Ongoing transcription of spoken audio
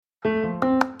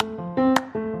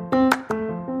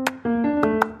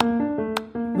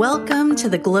Welcome to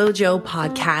the Glojo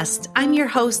podcast. I'm your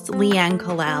host, Leanne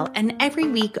Kalal, and every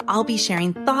week I'll be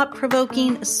sharing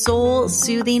thought-provoking,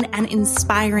 soul-soothing, and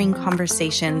inspiring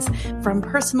conversations from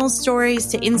personal stories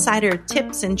to insider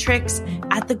tips and tricks.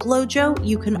 At the Glojo,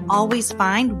 you can always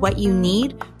find what you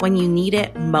need when you need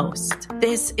it most.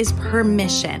 This is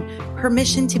permission.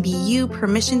 Permission to be you,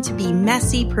 permission to be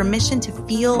messy, permission to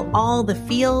feel all the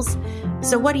feels.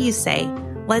 So what do you say?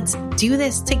 Let's do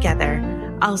this together.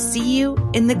 I'll see you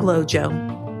in the Glojo.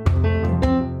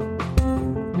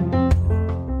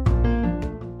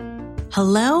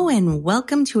 Hello and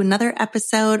welcome to another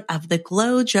episode of the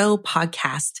Glojo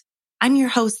podcast. I'm your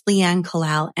host, Leanne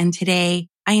Kalal, and today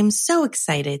I am so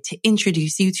excited to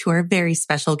introduce you to our very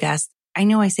special guest. I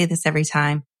know I say this every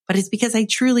time, but it's because I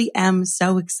truly am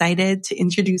so excited to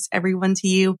introduce everyone to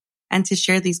you and to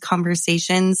share these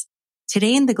conversations.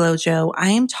 Today in the Glojo, I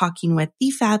am talking with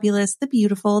the fabulous, the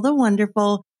beautiful, the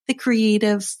wonderful, the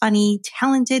creative, funny,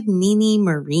 talented Nini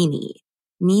Marini.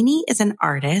 Nini is an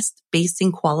artist based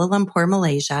in Kuala Lumpur,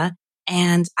 Malaysia,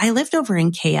 and I lived over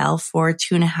in KL for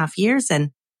 2.5 years. And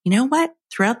you know what?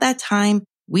 Throughout that time,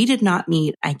 we did not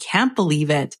meet. I can't believe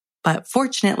it. But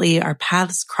fortunately, our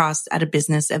paths crossed at a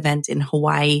business event in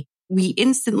Hawaii. We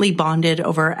instantly bonded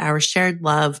over our shared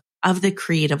love of the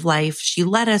creative life. She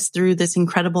led us through this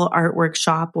incredible art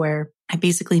workshop where I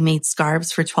basically made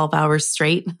scarves for 12 hours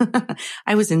straight.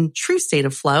 I was in true state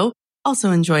of flow,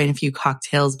 also enjoying a few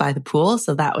cocktails by the pool.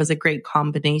 So that was a great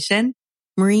combination.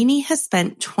 Marini has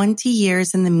spent 20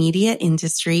 years in the media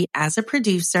industry as a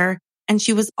producer, and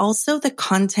she was also the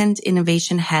content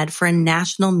innovation head for a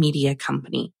national media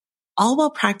company, all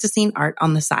while practicing art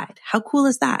on the side. How cool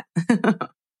is that?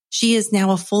 She is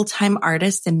now a full-time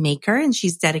artist and maker, and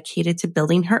she's dedicated to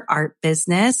building her art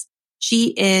business. She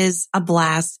is a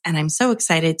blast, and I'm so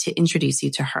excited to introduce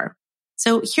you to her.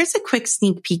 So here's a quick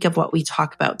sneak peek of what we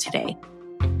talk about today.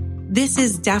 This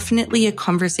is definitely a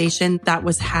conversation that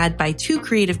was had by two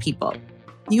creative people.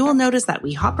 You will notice that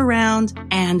we hop around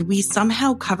and we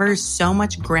somehow cover so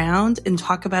much ground and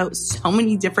talk about so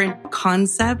many different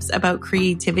concepts about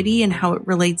creativity and how it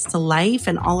relates to life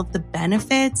and all of the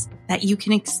benefits that you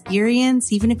can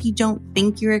experience. Even if you don't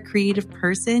think you're a creative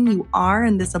person, you are,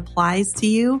 and this applies to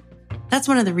you. That's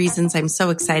one of the reasons I'm so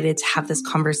excited to have this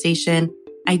conversation.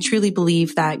 I truly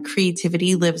believe that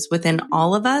creativity lives within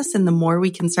all of us, and the more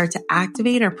we can start to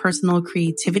activate our personal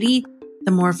creativity,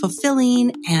 the more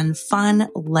fulfilling and fun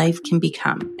life can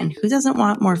become. And who doesn't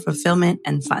want more fulfillment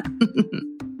and fun?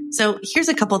 So here's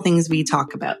a couple things we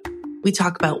talk about. We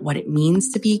talk about what it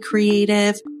means to be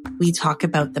creative. We talk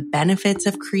about the benefits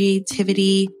of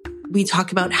creativity. We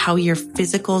talk about how your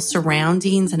physical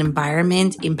surroundings and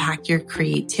environment impact your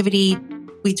creativity.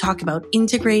 We talk about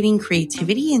integrating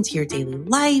creativity into your daily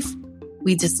life.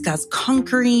 We discuss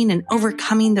conquering and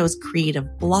overcoming those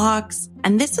creative blocks.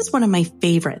 And this is one of my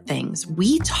favorite things.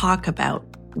 We talk about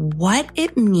what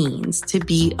it means to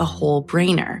be a whole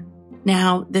brainer.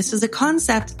 Now, this is a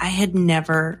concept I had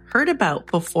never heard about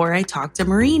before I talked to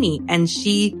Marini, and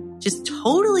she just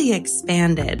totally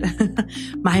expanded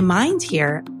my mind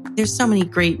here. There's so many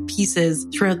great pieces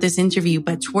throughout this interview,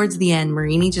 but towards the end,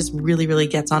 Marini just really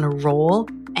gets on a roll.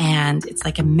 And it's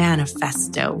like a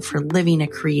manifesto for living a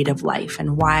creative life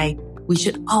and why we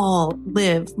should all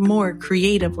live more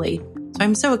creatively. So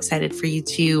I'm so excited for you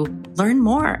to learn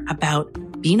more about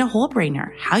being a whole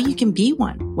brainer, how you can be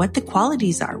one, what the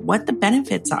qualities are, what the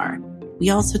benefits are.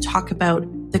 We also talk about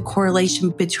the correlation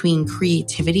between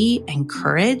creativity and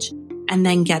courage. And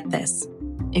then get this.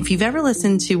 If you've ever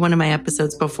listened to one of my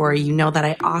episodes before, you know that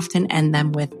I often end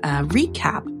them with a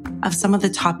recap of some of the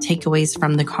top takeaways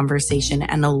from the conversation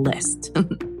and a list.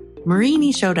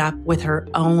 Marini showed up with her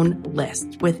own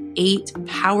list with 8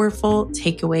 powerful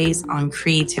takeaways on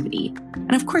creativity.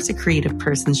 And of course, a creative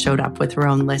person showed up with her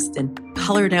own list and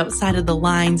colored outside of the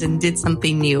lines and did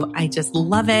something new. I just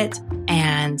love it.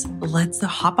 And let's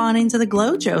hop on into the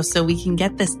Glojo so we can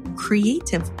get this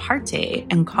creative party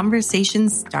and conversation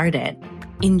started.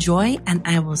 Enjoy, and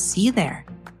I will see you there.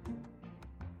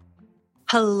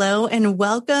 Hello and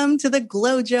welcome to the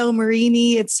Glojo,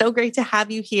 Marini. It's so great to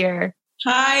have you here.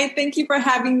 Hi, thank you for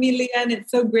having me, Leanne. It's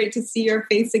so great to see your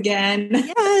face again.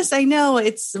 Yes, I know.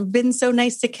 It's been so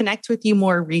nice to connect with you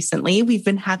more recently. We've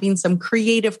been having some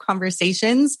creative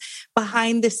conversations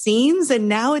behind the scenes, and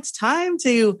now it's time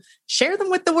to share them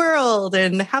with the world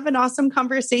and have an awesome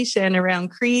conversation around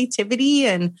creativity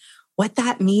and what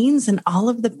that means and all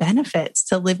of the benefits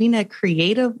to living a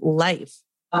creative life.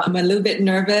 I'm a little bit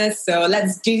nervous, so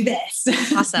let's do this.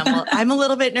 Awesome. Well, I'm a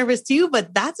little bit nervous too,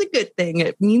 but that's a good thing.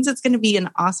 It means it's going to be an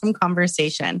awesome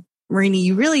conversation. Marini,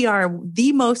 you really are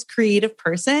the most creative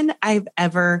person I've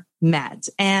ever met.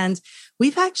 And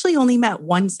we've actually only met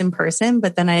once in person,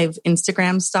 but then I've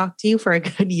Instagram stalked you for a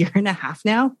good year and a half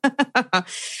now.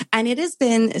 And it has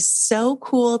been so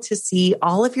cool to see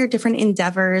all of your different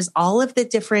endeavors, all of the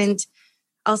different,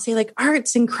 I'll say like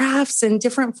arts and crafts and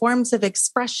different forms of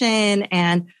expression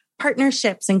and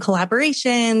partnerships and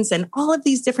collaborations and all of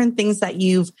these different things that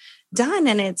you've done.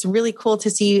 And it's really cool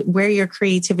to see where your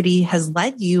creativity has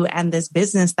led you and this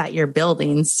business that you're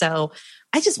building. So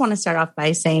I just want to start off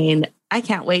by saying, I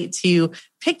can't wait to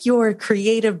pick your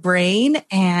creative brain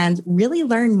and really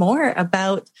learn more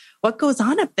about what goes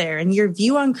on up there and your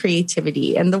view on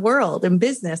creativity and the world and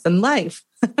business and life.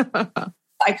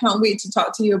 I can't wait to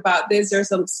talk to you about this.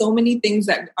 There's so many things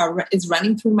that is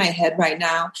running through my head right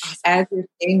now as you're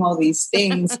saying all these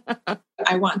things.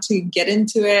 I want to get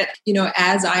into it. You know,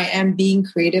 as I am being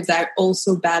creative, I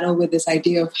also battle with this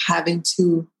idea of having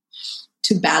to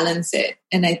balance it.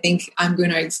 And I think I'm going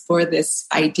to explore this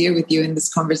idea with you in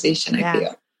this conversation, I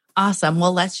feel. Awesome.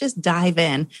 Well, let's just dive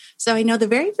in. So I know the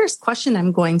very first question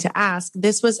I'm going to ask,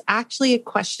 this was actually a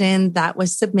question that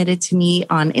was submitted to me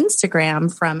on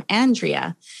Instagram from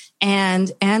Andrea.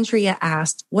 And Andrea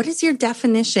asked, what is your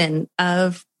definition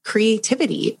of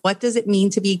creativity? What does it mean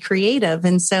to be creative?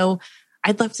 And so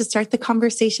I'd love to start the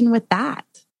conversation with that.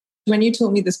 When you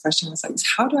told me this question, I was like,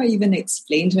 how do I even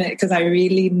explain to it? Because I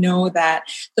really know that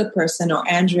the person or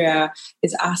Andrea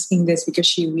is asking this because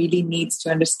she really needs to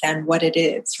understand what it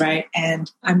is, right?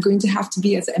 And I'm going to have to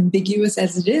be as ambiguous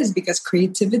as it is because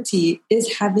creativity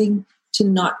is having to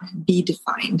not be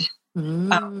defined.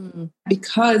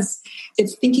 Because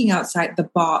it's thinking outside the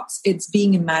box, it's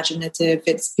being imaginative,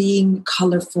 it's being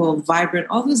colorful, vibrant,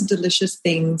 all those delicious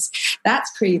things. That's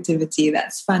creativity.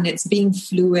 That's fun. It's being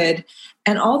fluid.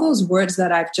 And all those words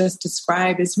that I've just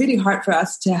described, it's really hard for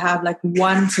us to have like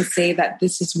one to say that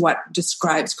this is what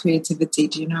describes creativity.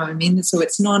 Do you know what I mean? So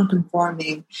it's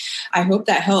non-conforming. I hope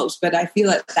that helps, but I feel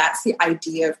like that's the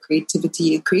idea of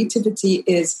creativity. Creativity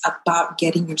is about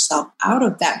getting yourself out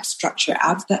of that structure,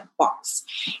 out of that box,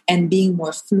 and being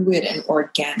more fluid and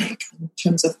organic in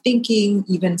terms of thinking,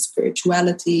 even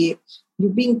spirituality. You're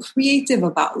being creative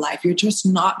about life. You're just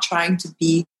not trying to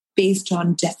be based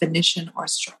on definition or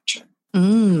structure.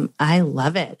 I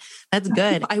love it. That's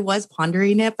good. I was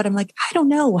pondering it, but I'm like, I don't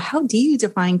know. How do you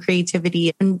define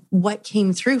creativity? And what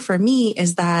came through for me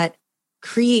is that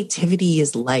creativity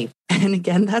is life. And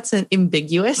again, that's an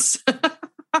ambiguous.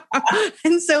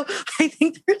 And so I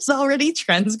think there's already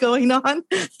trends going on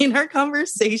in our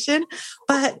conversation,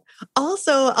 but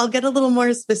also I'll get a little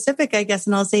more specific, I guess.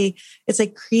 And I'll say it's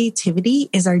like creativity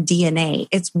is our DNA.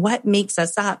 It's what makes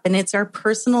us up and it's our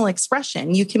personal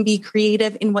expression. You can be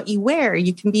creative in what you wear.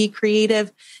 You can be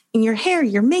creative in your hair,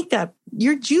 your makeup,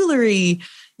 your jewelry,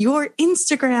 your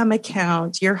Instagram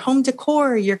account, your home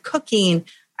decor, your cooking.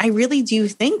 I really do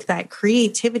think that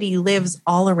creativity lives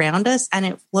all around us and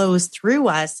it flows through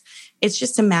us. It's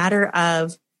just a matter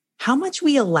of how much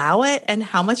we allow it and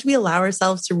how much we allow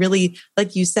ourselves to really,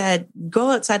 like you said, go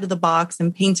outside of the box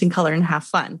and paint and color and have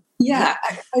fun. Yeah,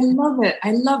 I love it.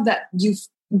 I love that you've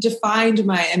defined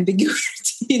my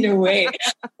ambiguity in a way,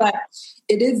 but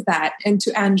it is that. And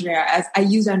to Andrea, as I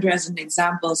use Andrea as an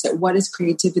example, so what is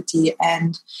creativity?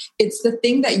 And it's the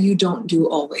thing that you don't do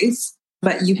always,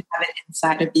 but you have it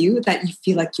inside of you that you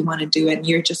feel like you want to do it. And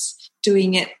you're just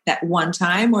doing it that one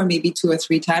time or maybe 2 or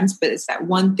 3 times, but it's that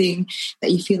one thing that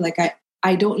you feel like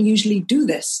I don't usually do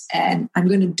this and I'm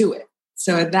going to do it.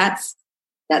 So that's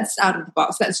out of the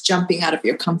box. That's jumping out of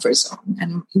your comfort zone.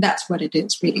 And that's what it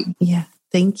is really. Yeah.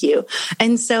 Thank you.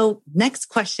 And so next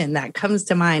question that comes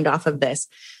to mind off of this,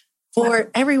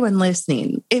 for everyone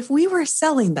listening, if we were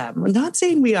selling them, I'm not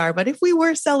saying we are, but if we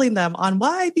were selling them on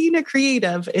why being a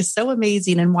creative is so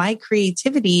amazing and why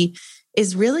creativity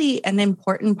is really an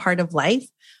important part of life,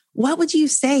 what would you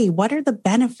say? What are the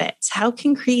benefits? How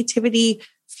can creativity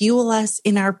fuel us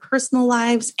in our personal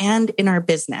lives and in our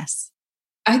business?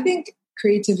 I think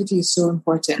creativity is so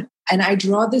important. And I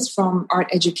draw this from art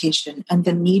education and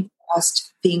the need for us to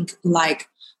think like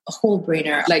a whole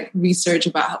brainer, like research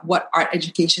about what art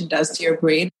education does to your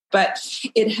brain. But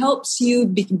it helps you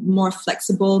be more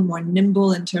flexible, more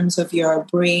nimble in terms of your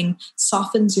brain,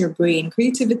 softens your brain.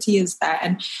 Creativity is that.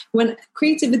 And when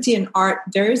creativity and art,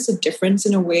 there is a difference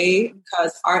in a way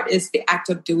because art is the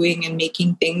act of doing and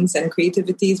making things, and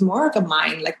creativity is more of a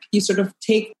mind. Like you sort of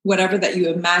take whatever that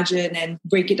you imagine and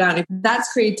break it down.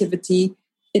 That's creativity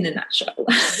in a nutshell.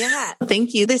 Yeah,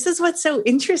 thank you. This is what's so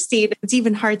interesting. It's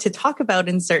even hard to talk about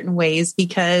in certain ways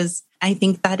because I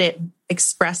think that it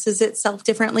expresses itself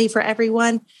differently for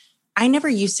everyone. I never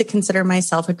used to consider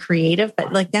myself a creative,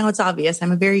 but like now it's obvious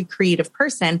I'm a very creative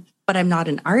person, but I'm not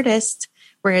an artist.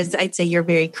 Whereas I'd say you're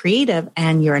very creative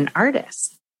and you're an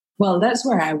artist. Well, that's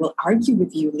where I will argue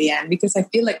with you, Leanne, because I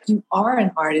feel like you are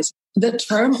an artist. The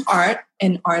term art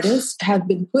and artist have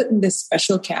been put in this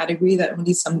special category that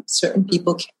only some certain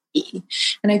people can be.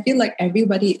 And I feel like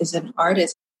everybody is an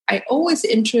artist. I always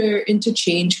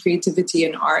interchange creativity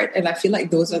and art. And I feel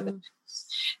like those are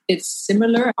it's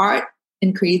similar. Art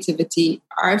and creativity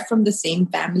are from the same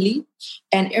family.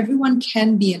 And everyone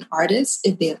can be an artist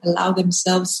if they allow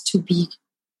themselves to be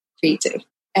creative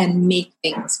and make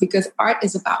things, because art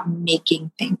is about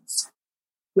making things.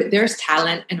 There's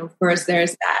talent, and of course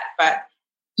there's that, but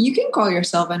you can call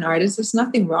yourself an artist. There's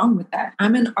nothing wrong with that.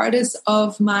 I'm an artist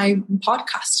of my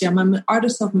podcast. I'm an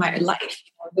artist of my life.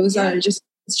 Those are just,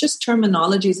 it's just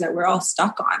terminologies that we're all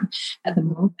stuck on at the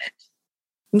moment.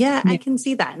 Yeah, I can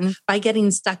see that. And by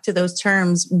getting stuck to those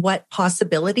terms, what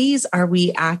possibilities are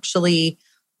we actually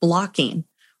blocking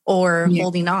or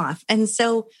holding off? And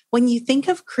so when you think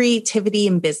of creativity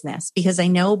in business, because I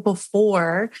know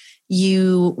before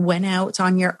you went out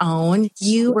on your own,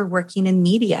 you were working in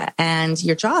media and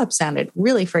your job sounded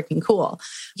really freaking cool.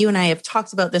 You and I have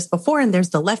talked about this before, and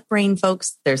there's the left brain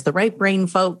folks, there's the right brain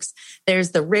folks,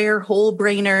 there's the rare whole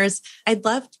brainers. I'd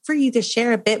love for you to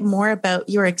share a bit more about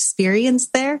your experience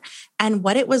there and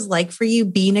what it was like for you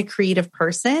being a creative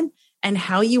person and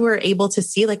how you were able to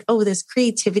see like, oh, this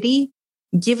creativity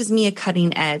gives me a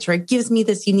cutting edge, or it gives me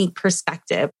this unique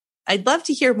perspective. I'd love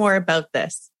to hear more about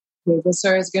this. This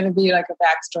is going to be like a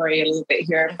backstory a little bit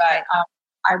here, but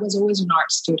I was always an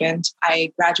art student.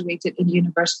 I graduated in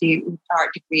university with an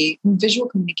art degree in visual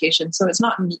communication. So it's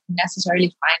not necessarily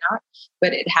fine art,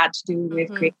 but it had to do with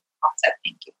creative concept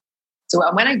thinking. So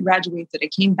when I graduated, I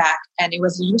came back and it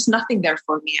was just nothing there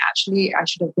for me. Actually, I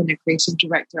should have been a creative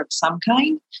director of some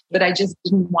kind, but I just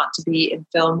didn't want to be in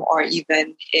film or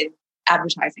even in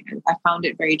advertising. I found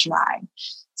it very dry.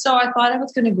 So I thought I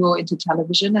was going to go into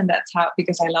television, and that's how,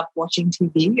 because I love watching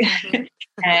TV.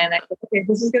 And I thought, okay,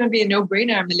 this is going to be a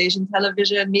no-brainer. I'm Malaysian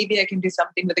television. Maybe I can do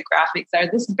something with the graphics there.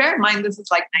 Bear in mind, this is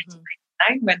like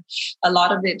 1999 when a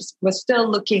lot of it was still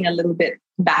looking a little bit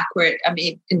backward, I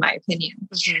mean, in my opinion.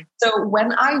 So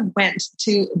when I went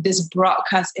to this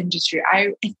broadcast industry, I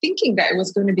thinking that it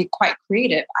was going to be quite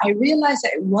creative. I realized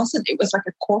that it wasn't. It was like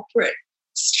a corporate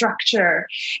structure,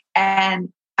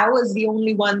 and I was the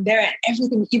only one there, and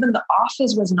everything, even the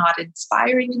office was not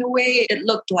inspiring in a way. It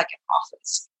looked like an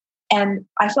office. And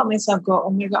I felt myself go, oh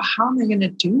my God, how am I going to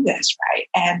do this? Right.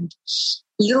 And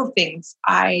little things.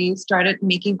 I started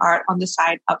making art on the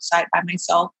side, outside by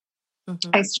myself.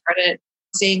 I started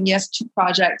saying yes to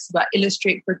projects that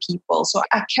illustrate for people. So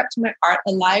I kept my art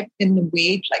alive in the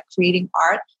way, like creating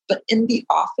art. But in the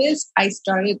office, I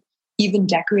started even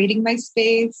decorating my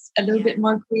space a little bit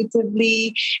more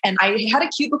creatively. And I had a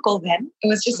cubicle then. It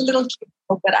was just a little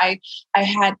cubicle, but I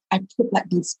put like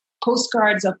these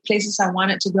postcards of places I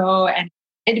wanted to go, and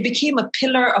it became a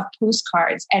pillar of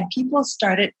postcards, and people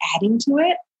started adding to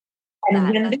it.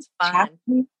 And when this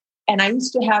happened, and I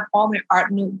used to have all my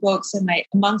art notebooks, and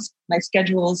amongst my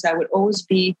schedules, I would always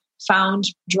be found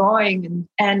drawing.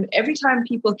 And every time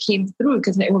people came through,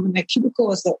 because my cubicle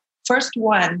was the first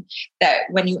one that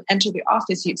when you enter the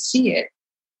office, you'd see it.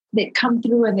 They'd come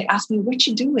through and they ask me, what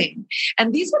you doing?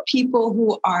 And these are people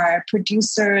who are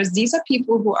producers. These are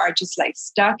people who are just like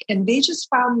stuck. And they just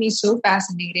found me so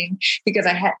fascinating because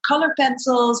I had color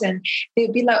pencils, and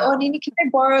they'd be like, oh, Nini, can I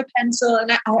borrow a pencil?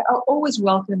 And I always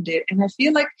welcomed it. And I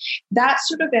feel like that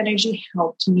sort of energy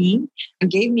helped me and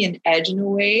gave me an edge in a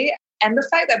way. And the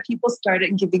fact that people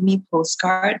started giving me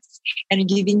postcards and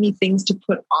giving me things to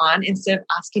put on instead of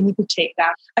asking me to take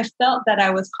that, I felt that I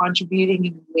was contributing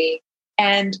in a way.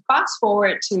 And fast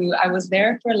forward to, I was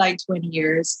there for like 20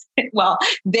 years. Well,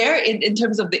 there in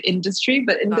terms of the industry,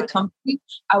 but in the company,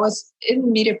 I was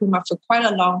in Media Prima for quite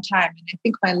a long time. And I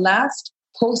think my last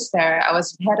post there, I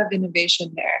was head of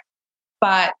innovation there.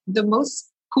 But the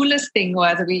most coolest thing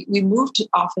was we moved to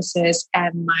offices,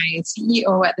 and my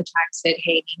CEO at the time said,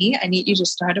 hey, Nini, I need you to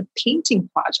start a painting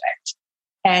project,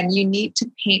 and you need to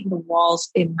paint the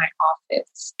walls in my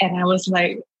office. And I was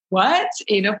like, what?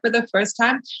 For the first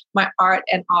time, my art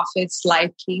and office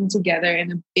life came together in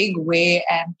a big way.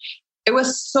 And it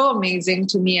was so amazing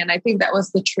to me. And I think that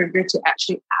was the trigger to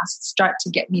actually start to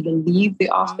get me to leave the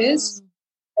office.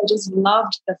 I just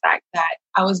loved the fact that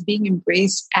I was being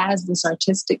embraced as this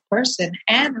artistic person,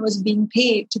 and I was being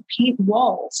paid to paint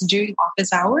walls during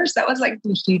office hours. That was like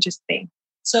the hugest thing.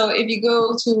 So if you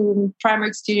go to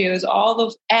Primark Studios, all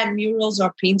of and murals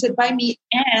are painted by me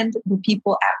and the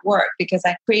people at work, because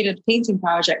I created a painting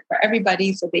project for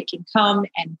everybody so they can come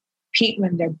and paint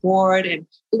when they're bored. And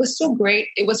it was so great.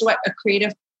 It was what a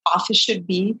creative office should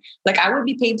be. Like, I would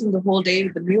be painting the whole day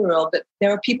with the mural, but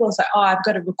there are people who say, oh, I've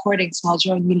got a recording, so I'll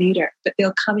join you later. But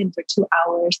they'll come in for 2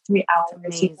 hours, 3 hours.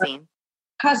 Amazing.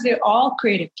 Because they're all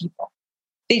creative people.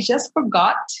 They just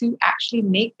forgot to actually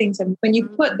make things. And when you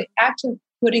put the act of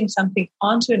putting something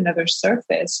onto another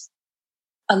surface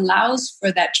allows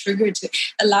for that trigger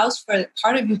allows for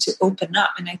part of you to open up.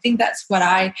 And I think that's what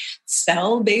I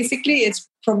sell basically, is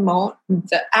promote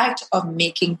the act of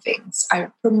making things. I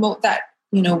promote that,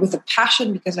 with a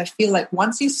passion, because I feel like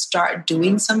once you start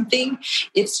doing something,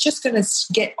 it's just going to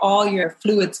get all your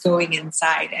fluids going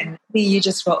inside. And you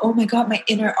just go, oh my God, my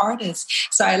inner artist.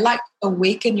 So I like to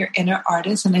awaken your inner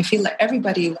artist. And I feel like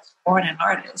everybody was born an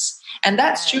artist. And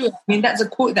that's true. I mean, that's a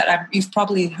quote that you've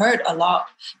probably heard a lot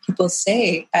of people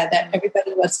say, that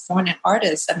everybody was born an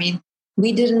artist. I mean,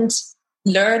 we didn't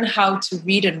learn how to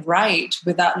read and write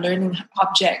without learning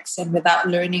objects and without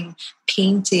learning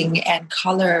painting and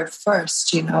color first,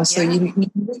 So you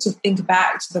need to think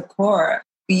back to the core.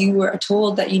 You were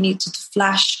told that you need to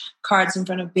flash cards in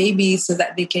front of babies so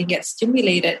that they can get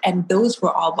stimulated. And those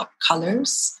were all what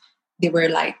colors. They were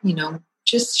like,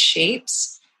 just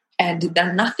shapes, and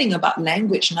nothing about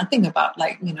language, nothing about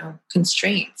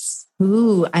constraints.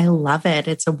 Ooh, I love it.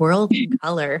 It's a world in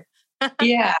color.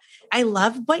 Yeah. I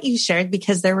love what you shared,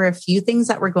 because there were a few things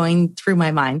that were going through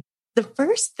my mind. The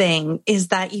first thing is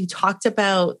that you talked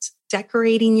about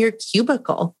decorating your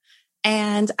cubicle.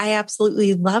 And I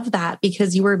absolutely love that,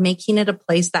 because you were making it a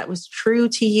place that was true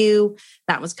to you,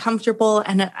 that was comfortable,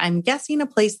 and I'm guessing a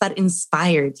place that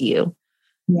inspired you.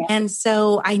 Yeah. And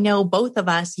so I know both of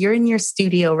us, you're in your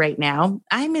studio right now.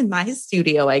 I'm in my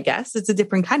studio, I guess. It's a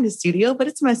different kind of studio, but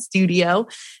it's my studio.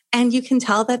 And you can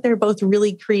tell that they're both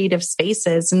really creative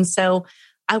spaces. And so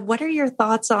what are your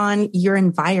thoughts on your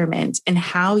environment and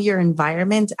how your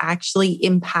environment actually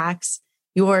impacts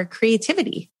your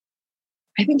creativity?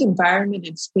 I think environment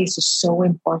and space is so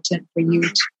important for you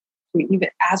to even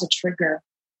as a trigger.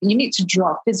 You need to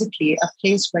draw physically a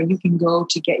place where you can go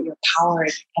to get your power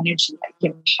and energy, like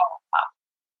get power up.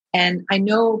 And I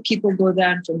know people go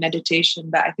there for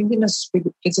meditation, but I think in a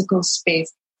physical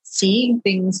space, seeing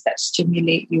things that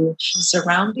stimulate you,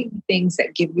 surrounding things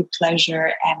that give you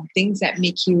pleasure and things that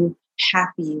make you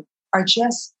happy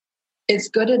it's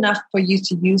good enough for you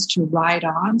to use to ride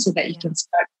on, so that you can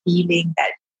start feeling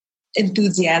that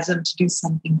enthusiasm to do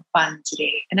something fun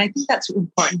today. And I think that's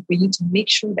important for you to make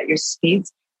sure that your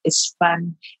space is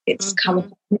fun, it's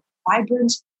colorful, it's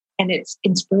vibrant, and it's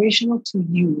inspirational to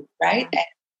you, right? And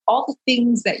all the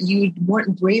things that you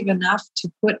weren't brave enough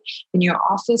to put in your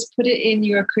office, put it in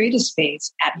your creative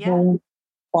space at home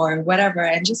or whatever,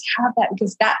 and just have that,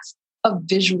 because that's a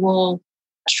visual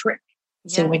trick.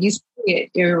 Yeah. So when you see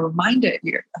it, you're reminded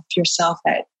of yourself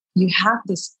that you have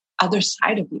this other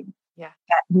side of you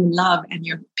that you love and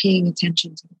you're paying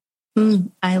attention to.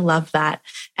 I love that.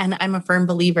 And I'm a firm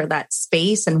believer that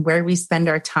space and where we spend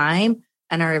our time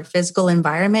and our physical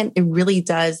environment, it really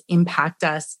does impact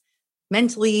us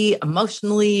mentally,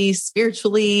 emotionally,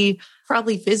 spiritually,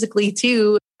 probably physically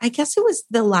too. I guess it was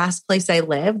the last place I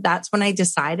lived. That's when I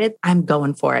decided I'm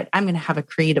going for it. I'm going to have a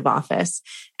creative office.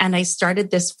 And I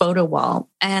started this photo wall,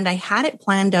 and I had it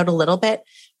planned out a little bit,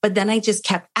 but then I just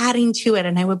kept adding to it.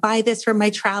 And I would buy this for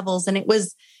my travels. And it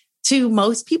was, to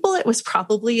most people, it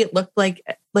looked like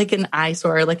an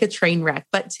eyesore, like a train wreck.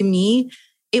 But to me,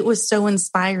 it was so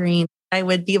inspiring. I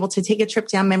would be able to take a trip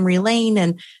down memory lane,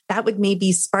 and that would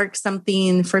maybe spark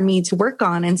something for me to work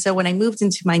on. And so when I moved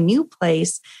into my new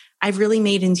place, I've really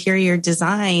made interior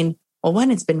design. Well, one,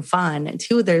 it's been fun. And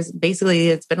two, it's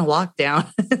been a lockdown.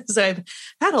 So I've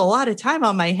had a lot of time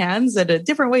on my hands and a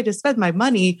different way to spend my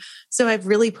money. So I've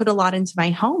really put a lot into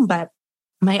my home, but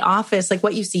my office, like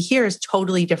what you see here, is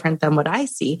totally different than what I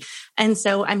see. And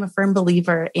so I'm a firm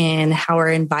believer in how our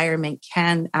environment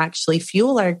can actually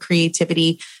fuel our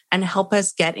creativity and help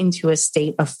us get into a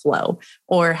state of flow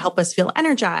or help us feel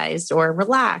energized or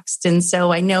relaxed. And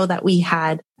so I know that we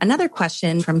had another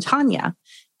question from Tanya,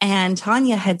 and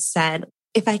Tanya had said,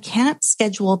 if I can't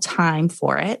schedule time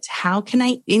for it, how can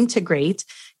I integrate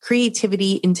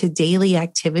creativity into daily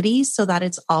activities so that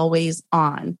it's always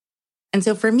on? And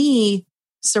so for me,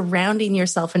 surrounding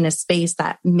yourself in a space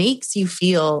that makes you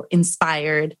feel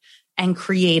inspired and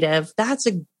creative, that's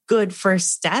a good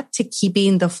first step to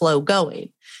keeping the flow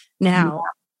going. Now,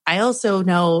 I also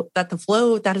know that the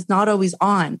flow, that is not always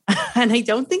on. And I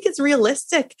don't think it's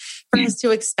realistic for us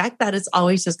to expect that it's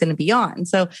always just going to be on.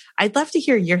 So I'd love to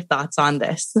hear your thoughts on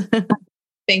this.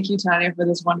 Thank you, Tanya, for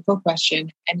this wonderful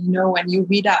question. And when you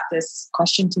read out this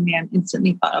question to me, I'm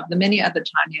instantly thought of the many other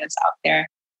Tanyas out there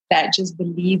that just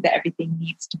believe that everything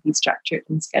needs to be structured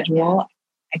and scheduled.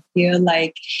 I feel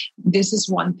like this is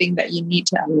one thing that you need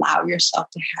to allow yourself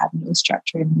to have no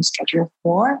structure and no schedule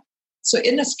for. So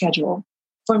in a schedule,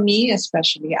 for me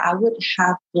especially, I would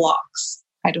have blocks.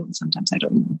 Sometimes I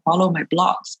don't even follow my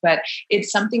blocks, but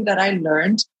it's something that I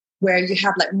learned where you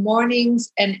have like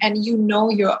mornings and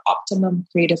your optimum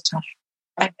creative time.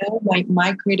 I know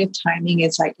my creative timing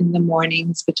is like in the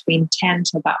mornings between 10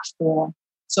 to about 4.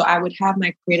 So I would have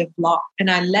my creative block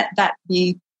and I let that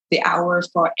be the hour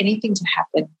for anything to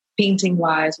happen, painting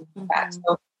wise and like that.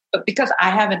 So, but because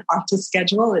I have an artist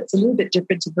schedule, it's a little bit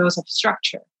different to those of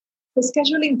structure. So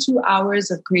scheduling 2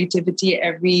 hours of creativity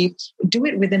do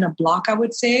it within a block, I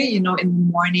would say, in the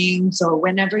mornings or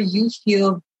whenever you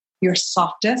feel your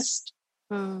softest,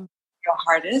 your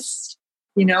hardest,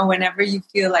 whenever you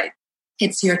feel like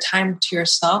it's your time to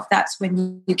yourself, that's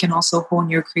when you can also hone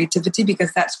your creativity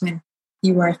because that's when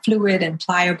you are fluid and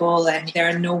pliable and there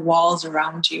are no walls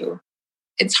around you.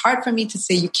 It's hard for me to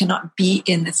say you cannot be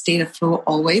in a state of flow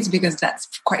always because that's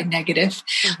quite negative,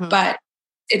 but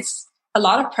it's a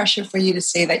lot of pressure for you to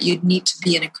say that you need to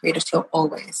be in a creative flow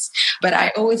always. But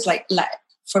I always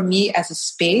for me as a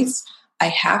space, I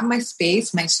have my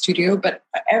space, my studio, but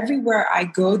everywhere I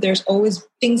go, there's always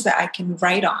things that I can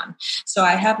write on. So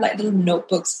I have like little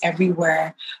notebooks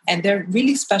everywhere. And they're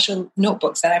really special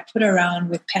notebooks that I put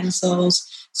around with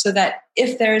pencils so that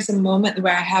if there's a moment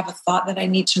where I have a thought that I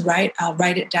need to write, I'll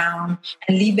write it down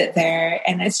and leave it there.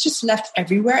 And it's just left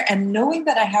everywhere. And knowing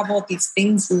that I have all these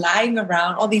things lying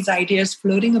around, all these ideas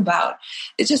floating about,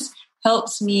 it just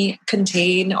helps me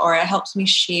contain or it helps me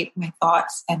shape my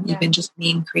thoughts and even just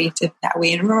being creative that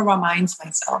way and remind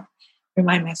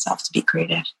myself to be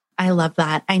creative. I love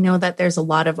that. I know that there's a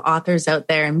lot of authors out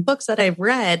there and books that I've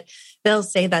read, they'll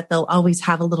say that they'll always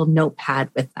have a little notepad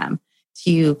with them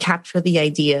to capture the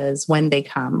ideas when they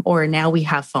come. Or now we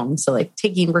have phones. So like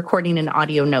recording an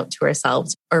audio note to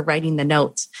ourselves or writing the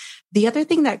notes. The other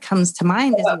thing that comes to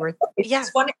mind is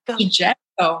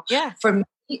for me,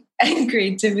 and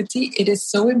creativity, it is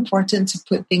so important to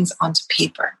put things onto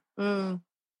paper.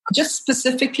 Just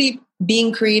specifically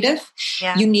being creative,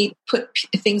 you need to put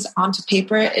things onto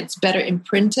paper. It's better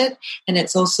imprinted. And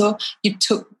it's also, you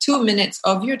took 2 minutes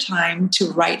of your time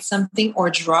to write something or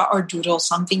draw or doodle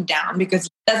something down. Because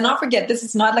let's not forget, this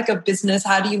is not like a business.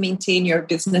 How do you maintain your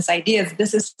business ideas?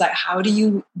 This is like, how do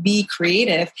you be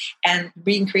creative? And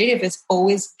being creative is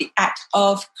always the act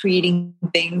of creating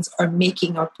things or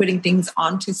making or putting things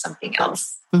onto something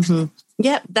else.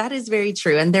 Yeah, that is very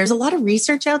true. And there's a lot of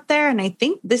research out there. And I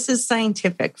think this is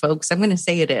scientific, folks. I'm going to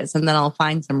say it is, and then I'll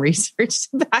find some research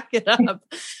to back it up.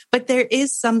 But there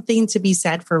is something to be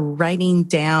said for writing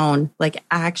down, like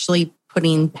actually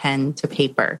putting pen to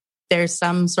paper. There's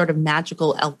some sort of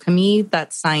magical alchemy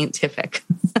that's scientific.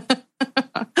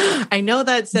 I know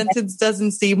that sentence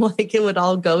doesn't seem like it would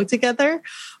all go together,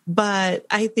 but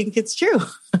I think it's true.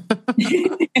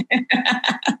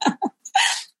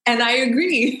 And I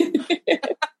agree.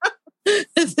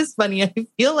 This is funny. I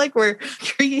feel like we're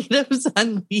creatives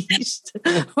unleashed.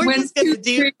 We're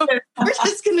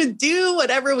just gonna do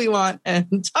whatever we want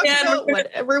and talk about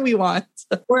whatever we want.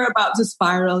 We're about to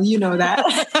spiral, you know that.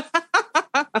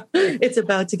 It's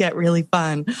about to get really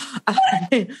fun.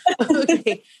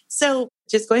 Okay. So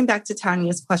just going back to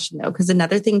Tanya's question though, because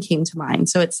another thing came to mind.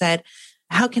 So it said,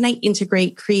 how can I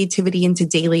integrate creativity into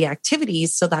daily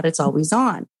activities so that it's always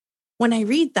on? When I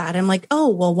read that, I'm like, oh,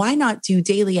 well, why not do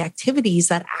daily activities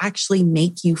that actually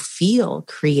make you feel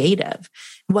creative?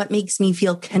 What makes me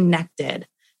feel connected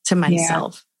to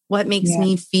myself? What makes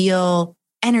me feel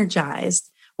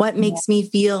energized? What makes me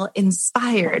feel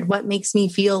inspired? What makes me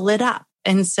feel lit up?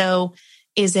 And so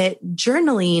is it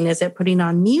journaling? Is it putting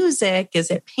on music?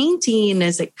 Is it painting?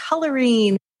 Is it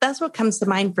coloring? That's what comes to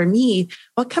mind for me.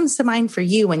 What comes to mind for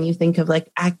you when you think of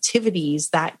like activities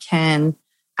that can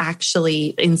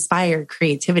actually inspire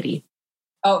creativity?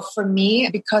 Oh, for me,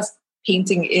 because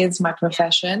painting is my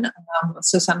profession.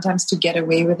 So sometimes to get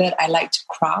away with it, I like to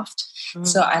craft.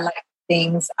 So I like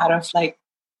things out of like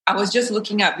I was just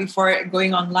looking up before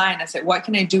going online. I said, what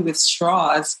can I do with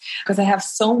straws? Because I have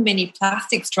so many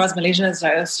plastic straws. Malaysia is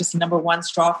just the number one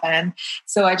straw fan.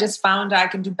 So I just found I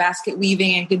can do basket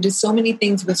weaving and can do so many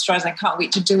things with straws. I can't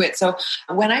wait to do it. So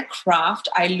when I craft,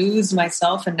 I lose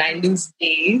myself and I lose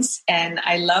days. And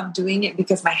I love doing it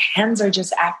because my hands are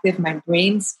just active. My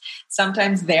brain's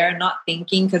sometimes there, not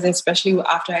thinking, because especially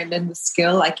after I learn the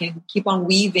skill, I can keep on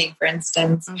weaving, for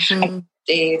instance,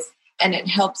 days. And it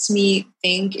helps me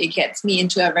think, it gets me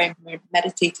into a very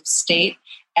meditative state,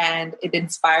 and it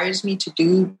inspires me to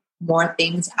do more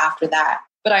things after that.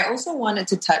 But I also wanted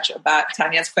to touch about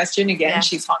Tanya's question again. Yeah.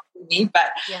 She's haunting me,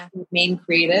 but remain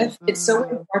creative. It's so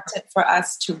important for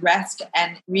us to rest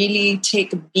and really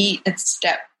take a beat and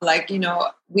step. Like,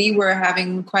 we were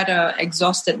having quite a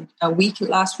exhausted week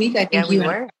last week. I think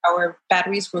our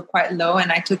batteries were quite low,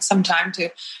 and I took some time to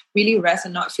really rest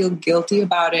and not feel guilty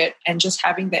about it, and just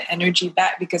having the energy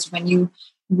back. Because when you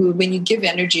give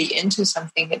energy into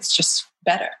something, it's just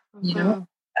better.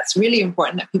 That's really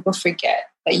important that people forget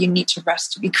that you need to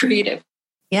rest to be creative.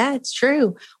 Yeah, it's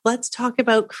true. Let's talk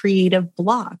about creative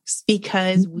blocks,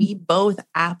 because we both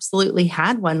absolutely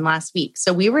had one last week.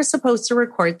 So we were supposed to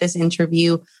record this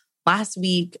interview last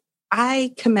week.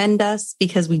 I commend us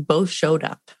because we both showed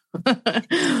up.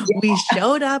 We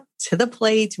showed up to the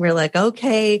plate. We're like,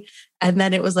 okay. And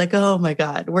then it was like, oh my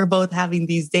God, we're both having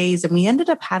these days. And we ended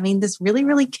up having this really,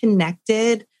 really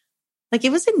connected, like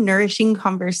it was a nourishing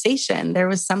conversation. There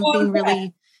was something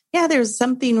there was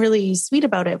something really sweet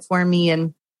about it for me.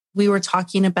 And we were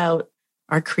talking about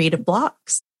our creative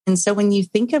blocks. And so when you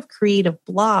think of creative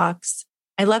blocks,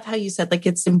 I love how you said, like,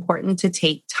 it's important to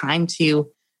take time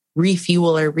to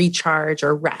refuel or recharge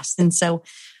or rest. And so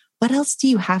what else do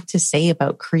you have to say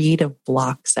about creative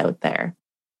blocks out there?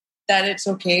 That it's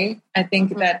okay. I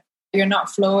think that you're not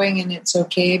flowing and it's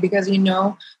okay, because,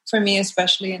 for me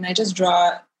especially, and I just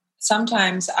draw,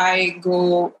 sometimes I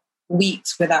go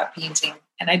weeks without painting.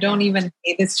 And I don't even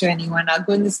say this to anyone. I'll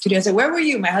go in the studio. I say, where were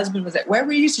you? My husband was like, where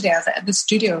were you today? I was at the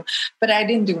studio, but I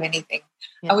didn't do anything.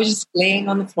 Yeah. I was just laying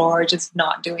on the floor, just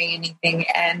not doing anything.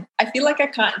 And I feel like I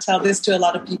can't tell this to a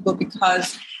lot of people,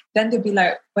 because then they'll be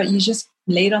like, but you just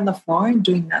laid on the floor and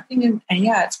doing nothing. And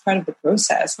yeah, it's part of the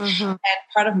process. And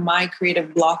part of my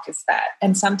creative block is that.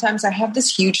 And sometimes I have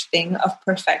this huge thing of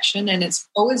perfection. And it's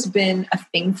always been a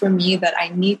thing for me that I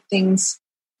need things.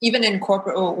 Even in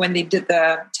corporate, when they did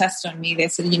the test on me, they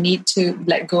said you need to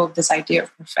let go of this idea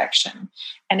of perfection.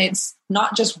 And it's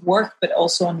not just work, but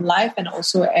also in life and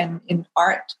also in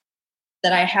art,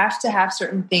 that I have to have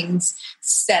certain things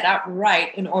set up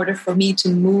right in order for me to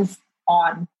move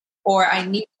on. Or I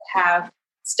need to have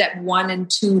step 1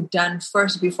 and 2 done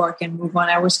first before I can move on.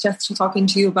 I was just talking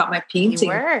to you about my painting.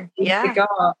 You were, yeah.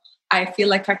 I feel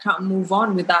like I can't move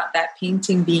on without that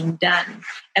painting being done.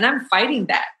 And I'm fighting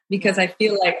that, because I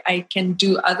feel like I can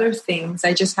do other things.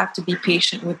 I just have to be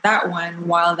patient with that one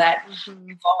while that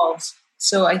evolves.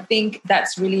 So I think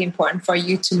that's really important for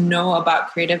you to know about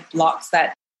creative blocks,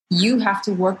 that you have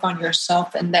to work on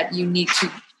yourself and that you need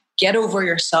to get over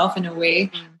yourself in a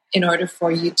way in order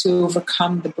for you to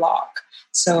overcome the block.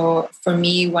 So for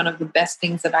me, one of the best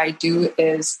things that I do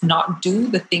is not do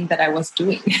the thing that I was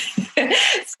doing.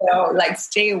 So like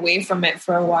stay away from it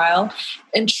for a while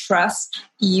and trust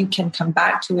you can come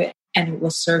back to it and it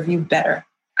will serve you better.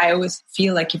 I always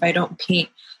feel like if I don't paint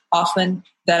often,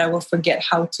 that I will forget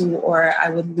how to, or I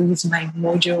would lose my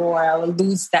mojo, or I will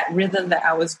lose that rhythm that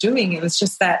I was doing. It was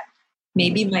just that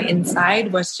maybe my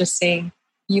inside was just saying,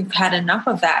 you've had enough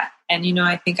of that. And,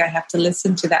 I think I have to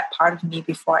listen to that part of me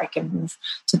before I can move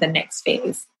to the next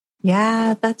phase.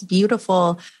 Yeah, that's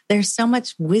beautiful. There's so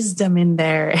much wisdom in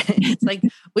there. It's like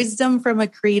wisdom from a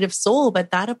creative soul,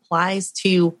 but that applies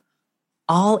to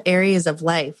all areas of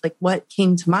life. Like what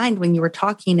came to mind when you were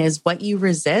talking is what you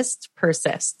resist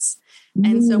persists.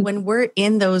 And so when we're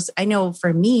in those, I know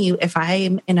for me, if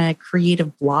I'm in a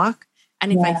creative block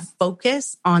and if I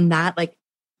focus on that, like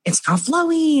it's not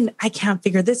flowing, I can't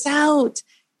figure this out.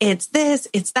 It's this,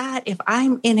 it's that. If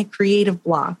I'm in a creative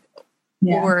block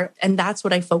and that's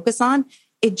what I focus on,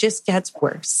 it just gets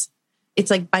worse. It's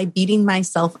like by beating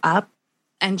myself up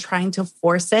and trying to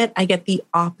force it, I get the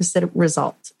opposite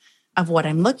result of what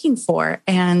I'm looking for.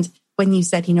 And when you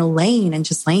said, laying and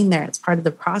just laying there, it's part of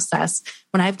the process.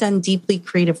 When I've done deeply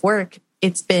creative work,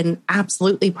 it's been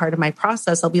absolutely part of my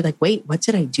process. I'll be like, wait, what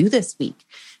did I do this week?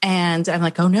 And I'm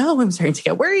like, oh no, I'm starting to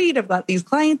get worried. I've got these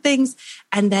client things.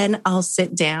 And then I'll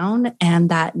sit down and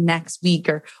that next week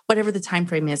or whatever the time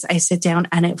frame is, I sit down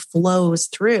and it flows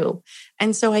through.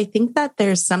 And so I think that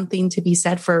there's something to be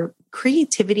said for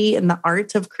creativity and the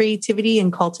art of creativity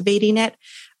and cultivating it.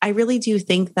 I really do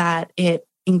think that it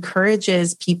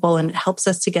encourages people and helps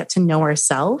us to get to know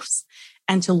ourselves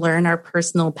and to learn our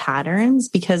personal patterns,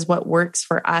 because what works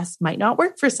for us might not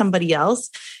work for somebody else.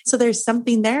 So there's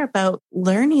something there about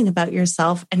learning about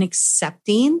yourself and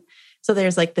accepting. So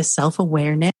there's like the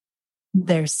self-awareness,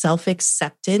 there's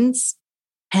self-acceptance.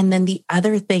 And then the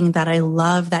other thing that I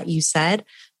love that you said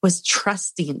was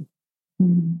trusting,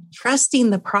 trusting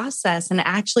the process and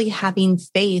actually having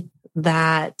faith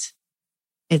that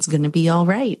it's going to be all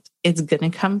right. It's going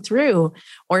to come through.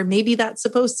 Or maybe that's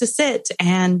supposed to sit.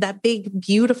 And that big,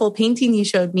 beautiful painting you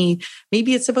showed me,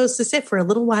 maybe it's supposed to sit for a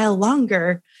little while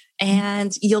longer,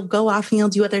 and you'll go off and you'll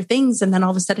do other things. And then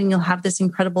all of a sudden you'll have this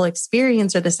incredible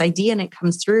experience or this idea, and it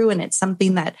comes through, and it's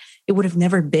something that it would have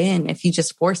never been if you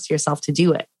just forced yourself to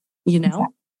do it, you know?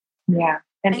 Yeah.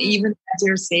 And even as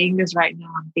you're saying this right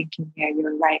now, I'm thinking, yeah,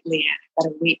 you're right, Leanne. I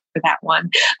gotta wait for that one.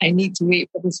 I need to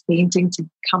wait for this painting to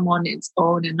come on its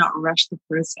own and not rush the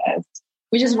process,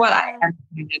 which is what I am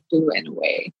going to do in a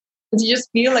way. Because you just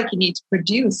feel like you need to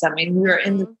produce. I mean, we're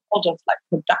in the world of like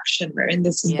production. We're in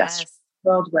this industrial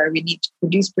world where we need to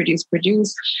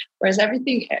produce. Whereas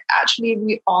everything, actually,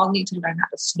 we all need to learn how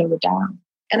to slow it down.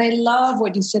 And I love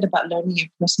what you said about learning your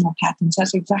personal patterns.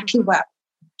 That's exactly what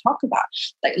talk about,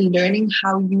 like learning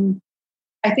how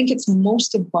I think it's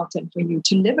most important for you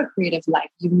to live a creative life.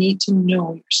 You need to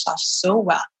know yourself so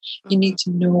well. You need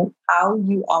to know how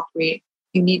you operate.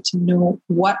 You need to know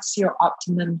what's your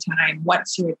optimum time,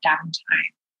 what's your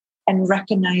downtime, and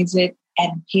recognize it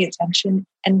and pay attention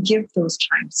and give those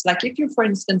times. Like if you're, for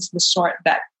instance, the sort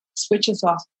that switches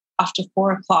off after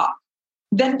 4:00,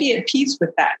 then be at peace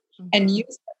with that and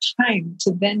use that time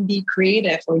to then be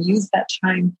creative, or use that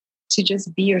time to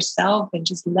just be yourself and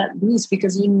just let loose,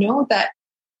 because you know that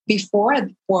before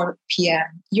 4 p.m.,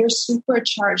 you're super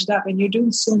charged up and you're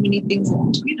doing so many things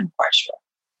in between, I'm quite sure.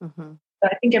 So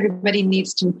I think everybody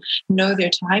needs to know their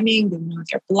timing, they know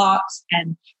their blocks,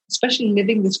 and especially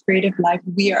living this creative life,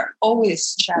 we are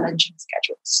always challenging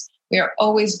schedules. We are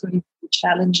always going to be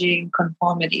challenging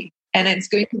conformity. And it's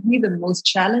going to be the most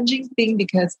challenging thing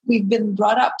because we've been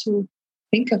brought up to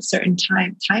think of certain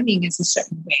timing is a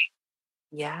certain way.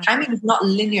 Yeah. Timing is not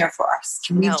linear for us.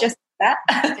 Can we just that?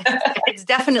 It's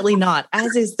definitely not,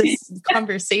 as is this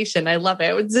conversation. I love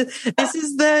it. This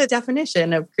is the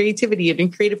definition of creativity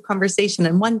and creative conversation.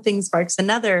 And one thing sparks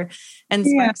another and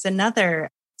sparks another.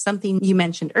 Something you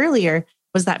mentioned earlier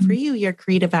was that for you, your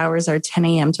creative hours are 10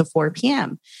 a.m. to 4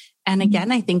 p.m. And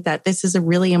again, I think that this is a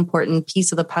really important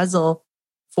piece of the puzzle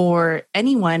for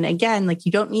anyone. Again, like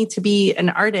you don't need to be an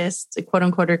artist, quote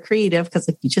unquote, or creative, because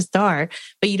like you just are,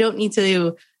 but you don't need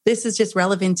to, this is just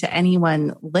relevant to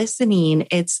anyone listening.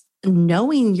 It's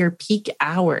knowing your peak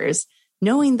hours,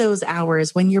 knowing those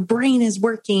hours when your brain is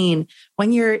working,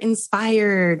 when you're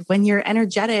inspired, when you're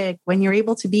energetic, when you're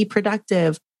able to be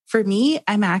productive. For me,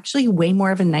 I'm actually way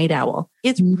more of a night owl.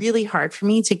 It's really hard for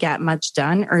me to get much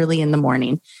done early in the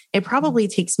morning. It probably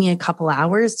takes me a couple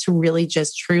hours to really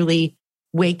just truly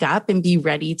wake up and be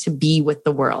ready to be with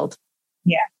the world.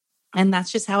 Yeah. And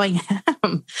that's just how I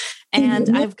am.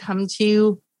 And I've come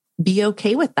to be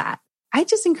okay with that. I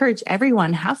just encourage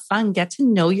everyone, have fun, get to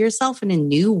know yourself in a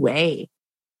new way.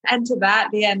 And to that,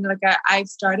 the end, like I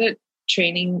started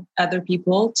training other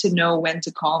people to know when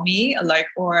to call me, like,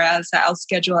 or else I'll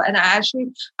schedule. And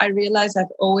I realized I've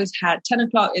always had 10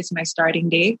 o'clock is my starting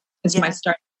day, my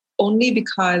start, only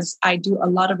because I do a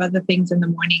lot of other things in the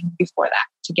morning before that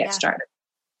to get started.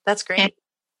 That's great. And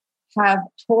have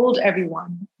told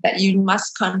everyone that you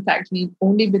must contact me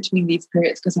only between these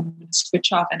periods because I'm going to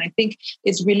switch off. And I think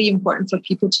it's really important for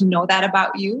people to know that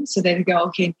about you, so they go,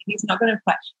 okay, he's not going to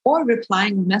reply, or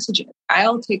replying messages.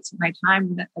 I'll take my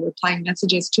time replying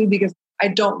messages too, because I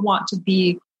don't want to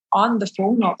be on the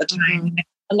phone all the time.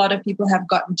 A lot of people have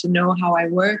gotten to know how I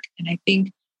work. And I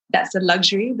think that's a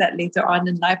luxury that later on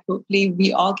in life, hopefully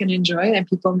we all can enjoy, and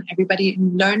everybody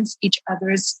learns each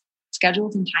other's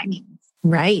schedules and timings.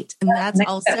 Right. And that's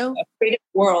also a creative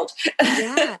world.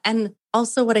 Yeah. And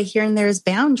also what I hear in there is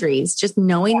boundaries, just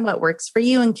knowing what works for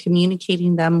you and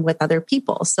communicating them with other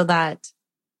people so that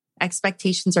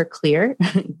expectations are clear.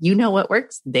 You know what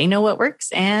works, they know what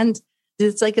works, and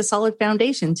it's like a solid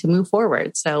foundation to move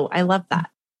forward. So I love that.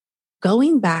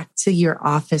 Going back to your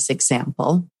office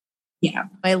example. Yeah.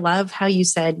 I love how you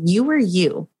said you were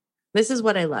you. This is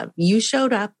what I love. You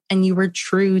showed up and you were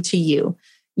true to you.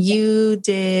 You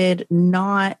did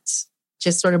not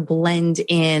just sort of blend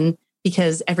in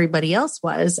because everybody else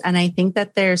was. And I think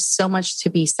that there's so much to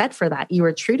be said for that. You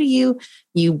were true to you.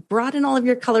 You brought in all of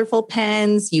your colorful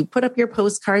pens, you put up your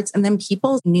postcards, and then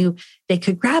people knew they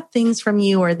could grab things from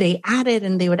you, or they added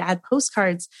and they would add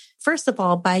postcards. First of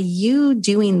all, by you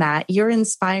doing that, you're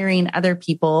inspiring other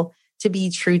people to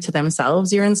be true to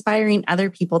themselves. You're inspiring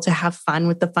other people to have fun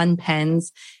with the fun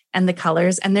pens and the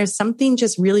colors. And there's something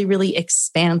just really, really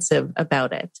expansive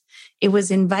about it. It was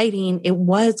inviting. It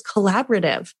was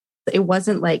collaborative. It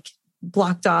wasn't like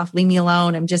blocked off, leave me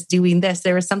alone, I'm just doing this.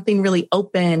 There was something really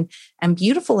open and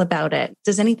beautiful about it.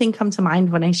 Does anything come to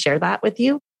mind when I share that with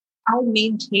you? I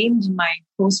maintained my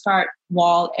postcard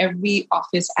wall every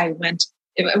office I went.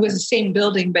 It was the same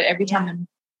building, but every time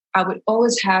I would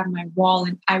always have my wall,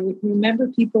 and I would remember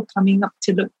people coming up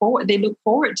to look forward. They look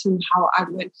forward to how I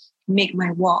would make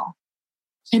my wall.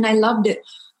 And I loved it.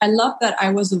 I loved that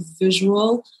I was a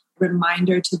visual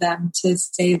reminder to them to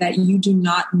say that you do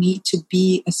not need to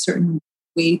be a certain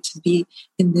way to be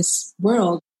in this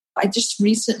world. I just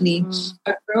recently,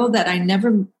 a girl that I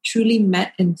never truly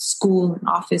met in school and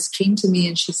office came to me,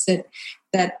 and she said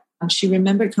that she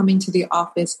remembered coming to the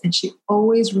office, and she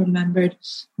always remembered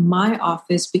my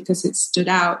office because it stood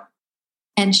out.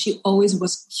 And she always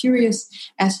was curious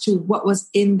as to what was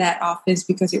in that office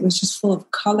because it was just full of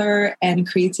color and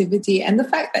creativity. And the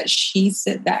fact that she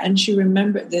said that, and she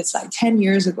remembered this like 10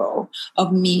 years ago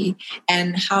of me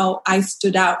and how I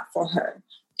stood out for her,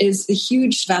 is a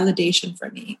huge validation for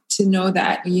me to know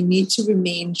that you need to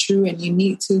remain true and you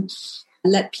need to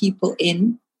let people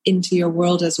into your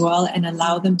world as well and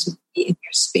allow them to be in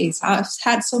your space. I've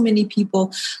had so many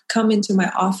people come into my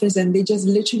office and they just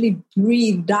literally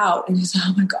breathed out and just,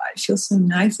 oh my God, it feels so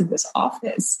nice in this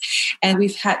office. And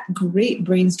we've had great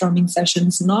brainstorming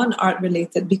sessions, non-art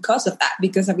related, because of that,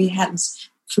 because we had this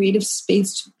creative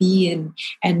space to be in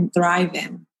and thrive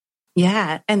in.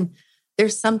 Yeah. And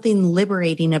there's something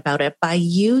liberating about it. By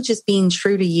you just being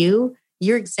true to you,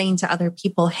 you're saying to other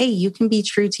people, hey, you can be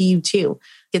true to you too.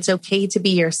 It's okay to be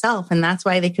yourself. And that's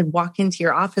why they could walk into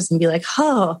your office and be like,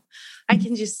 oh, I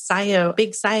can just sigh a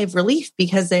big sigh of relief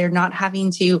because they're not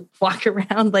having to walk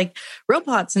around like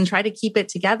robots and try to keep it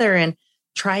together and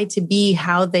try to be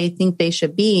how they think they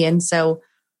should be. And so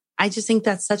I just think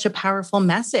that's such a powerful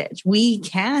message. We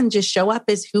can just show up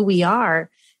as who we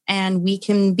are, and we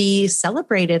can be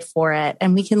celebrated for it.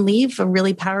 And we can leave a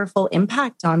really powerful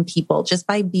impact on people just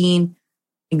by being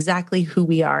exactly who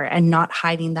we are and not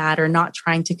hiding that or not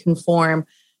trying to conform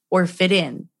or fit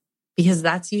in, because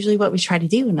that's usually what we try to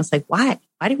do. And it's like, why?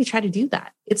 Why do we try to do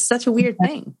that? It's such a weird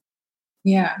thing.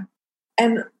 Yeah.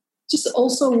 And just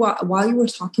also while you were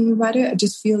talking about it, I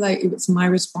just feel like it was my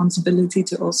responsibility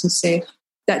to also say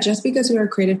that just because you're a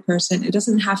creative person, it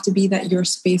doesn't have to be that your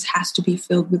space has to be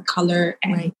filled with color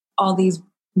and all these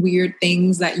weird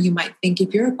things that you might think.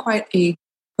 If you're quite a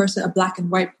person, a black and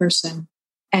white person,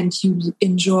 and you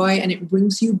enjoy and it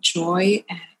brings you joy,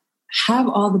 and have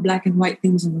all the black and white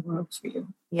things in the world for you.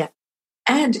 Yeah.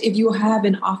 And if you have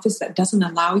an office that doesn't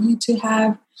allow you to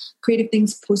have creative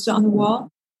things posted on the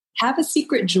wall, have a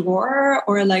secret drawer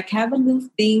or like have a little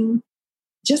thing,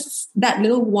 just that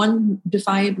little one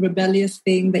defiant, rebellious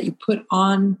thing that you put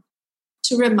on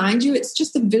to remind you. It's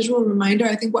just a visual reminder.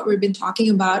 I think what we've been talking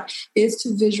about is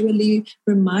to visually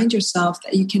remind yourself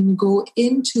that you can go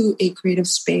into a creative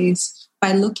space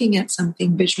by looking at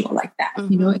something visual like that,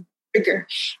 you know, it's a trigger.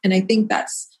 And I think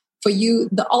that's, for you,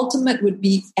 the ultimate would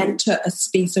be enter a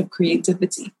space of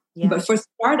creativity. Yeah. But for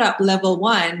startup level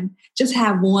 1, just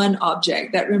have one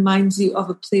object that reminds you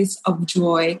of a place of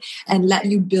joy and let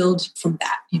you build from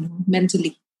that, you know,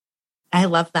 mentally. I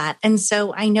love that. And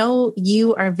so I know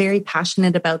you are very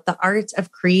passionate about the art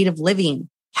of creative living.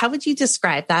 How would you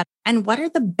describe that? And what are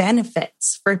the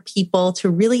benefits for people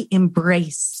to really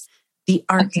embrace the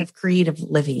art of creative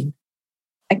living?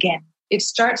 Again, it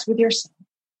starts with yourself.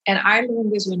 And I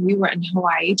learned this when we were in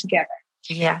Hawaii together.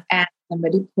 Yeah. And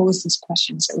somebody posed this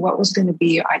question, so what was going to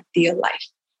be your ideal life?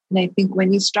 And I think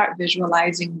when you start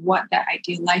visualizing what that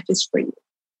ideal life is for you.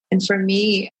 And for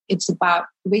me, it's about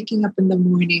waking up in the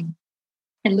morning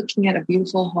and looking at a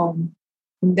beautiful home,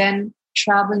 and then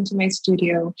traveling to my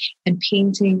studio and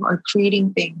painting or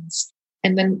creating things,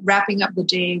 and then wrapping up the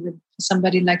day with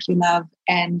somebody like you love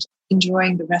and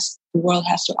enjoying the rest the world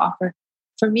has to offer.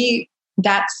 For me,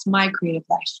 that's my creative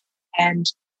life, and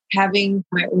having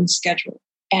my own schedule.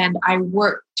 And I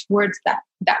work towards that.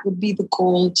 That would be the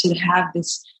goal, to have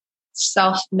this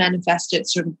self-manifested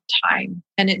sort of time.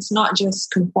 And it's not just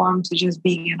conform to just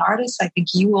being an artist. I think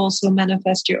you also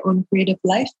manifest your own creative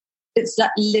life. It's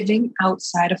that living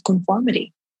outside of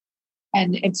conformity.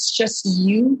 And it's just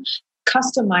you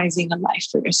customizing a life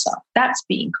for yourself. That's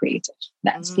being creative.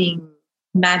 That's being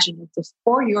imaginative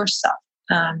for yourself.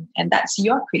 And that's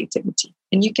your creativity.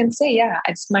 And you can say, yeah,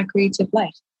 it's my creative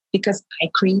life because I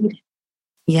created.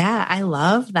 Yeah, I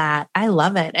love that. I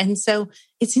love it. And so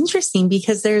it's interesting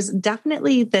because there's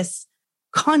definitely this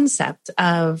concept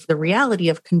of the reality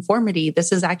of conformity. This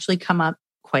has actually come up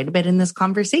quite a bit in this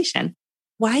conversation.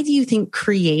 Why do you think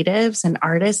creatives and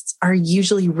artists are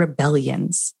usually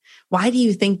rebellions? Why do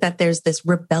you think that there's this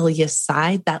rebellious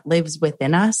side that lives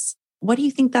within us? What do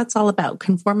you think that's all about?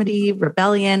 Conformity,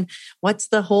 rebellion? What's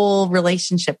the whole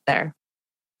relationship there?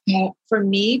 Yeah, for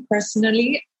me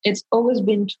personally, it's always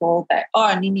been told that,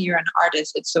 oh, Nini, you're an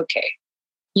artist. It's okay.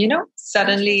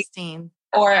 Suddenly,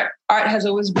 or art has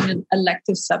always been an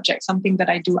elective subject, something that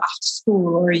I do after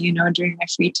school or, during my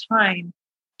free time.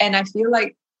 And I feel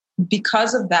like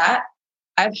because of that,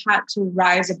 I've had to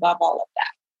rise above all of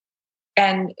that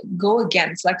and go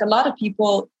against, like a lot of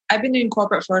people. I've been in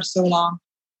corporate for so long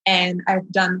and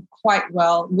I've done quite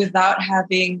well without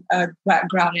having a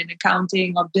background in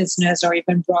accounting or business or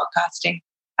even broadcasting.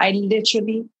 I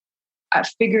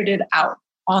figured it out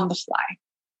on the fly.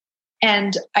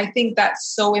 And I think that's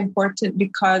so important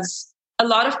because a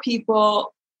lot of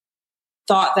people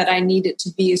thought that I needed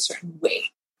to be a certain way.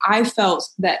 I felt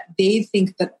that they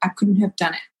think that I couldn't have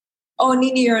done it. Oh,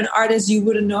 Nini, you're an artist. You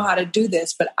wouldn't know how to do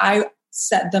this. But I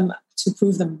set them to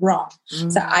prove them wrong.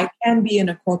 So I can be in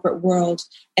a corporate world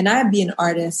and I be an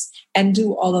artist and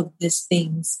do all of these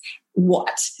things.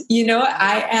 What?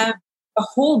 I am a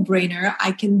whole brainer.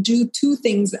 I can do two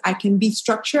things. I can be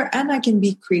structured and I can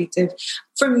be creative.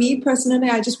 For me personally,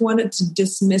 I just wanted to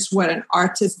dismiss what an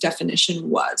artist definition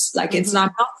was. Like, it's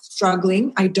not about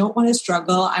struggling. I don't want to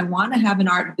struggle. I want to have an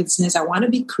art business. I want to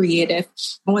be creative.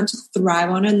 I want to thrive.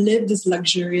 I want to live this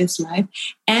luxurious life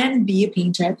and be a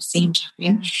painter at the same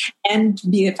time and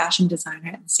be a fashion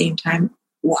designer at the same time.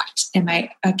 What? I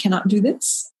cannot do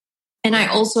this? And I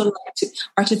also like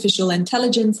artificial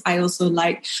intelligence. I also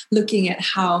like looking at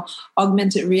how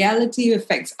augmented reality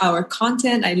affects our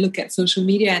content. I look at social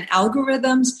media and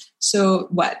algorithms. So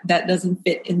what? That doesn't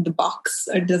fit in the box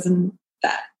or doesn't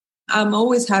that? I'm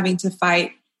always having to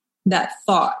fight that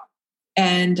thought.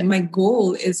 And my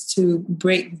goal is to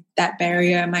break that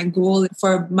barrier. My goal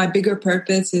for my bigger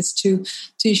purpose is to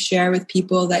share with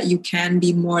people that you can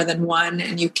be more than one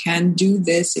and you can do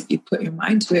this if you put your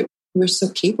mind to it. We're so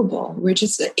capable. We're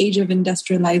just the age of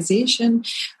industrialization.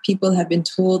 People have been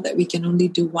told that we can only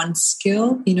do one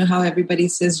skill. You know how everybody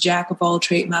says, jack of all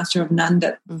trade, master of none,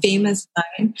 that famous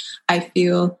line. I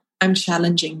feel I'm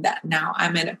challenging that now.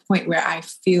 I'm at a point where I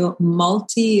feel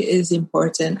multi is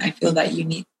important. I feel that you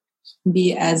need to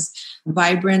be as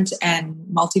vibrant and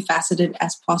multifaceted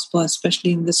as possible,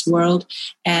 especially in this world.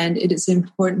 And it is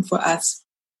important for us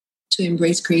to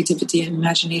embrace creativity and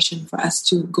imagination, for us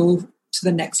to go to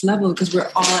the next level, because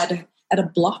we're all at a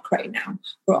block right now.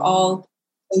 We're all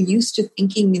so used to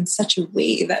thinking in such a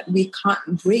way that we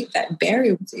can't break that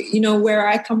barrier. Where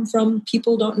I come from,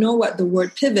 people don't know what the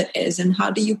word pivot is and how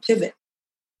do you pivot.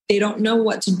 They don't know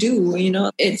what to do.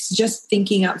 It's just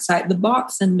thinking outside the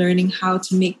box and learning how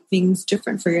to make things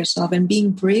different for yourself and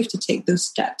being brave to take those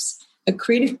steps. A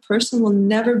creative person will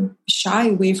never shy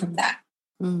away from that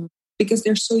because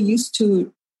they're so used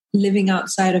to living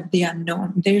outside of the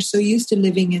unknown. They're so used to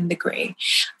living in the gray.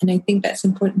 And I think that's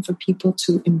important for people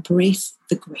to embrace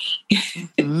the gray.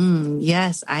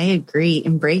 Yes, I agree.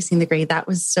 Embracing the gray. That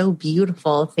was so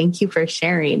beautiful. Thank you for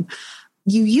sharing.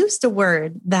 You used a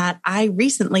word that I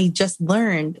recently just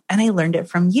learned, and I learned it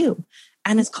from you,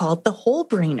 and it's called the whole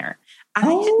brainer. I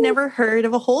had never heard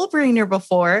of a whole brainer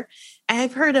before.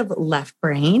 I've heard of left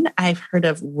brain. I've heard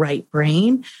of right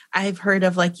brain. I've heard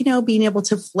of being able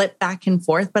to flip back and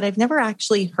forth, but I've never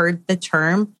actually heard the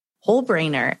term whole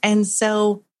brainer. And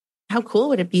so how cool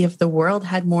would it be if the world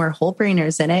had more whole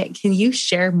brainers in it? Can you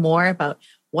share more about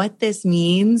what this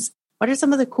means? What are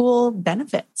some of the cool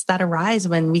benefits that arise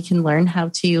when we can learn how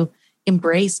to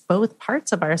embrace both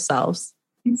parts of ourselves?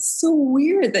 It's so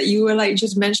weird that you were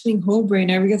just mentioning whole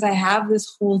brainer, because I have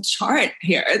this whole chart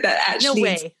here that actually...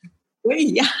 No way.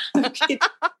 Yeah.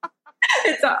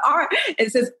 It's an art.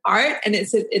 It says art and it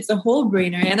says it's a whole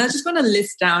brainer. And I just want to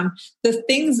list down the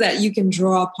things that you can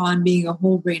draw upon being a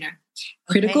whole brainer.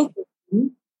 Critical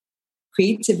thinking,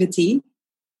 creativity,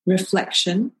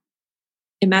 reflection,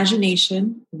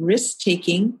 imagination,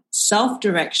 risk-taking,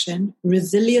 self-direction,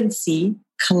 resiliency,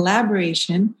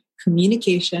 collaboration,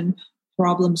 communication,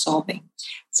 problem solving.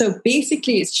 So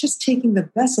basically, it's just taking the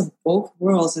best of both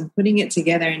worlds and putting it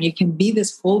together, and you can be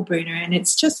this whole brainer.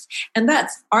 And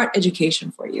that's art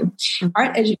education for you.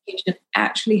 Art education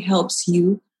actually helps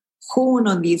you hone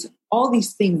on all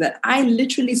these things that I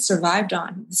literally survived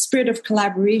on. The spirit of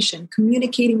collaboration,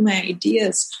 communicating my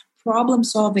ideas, problem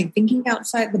solving, thinking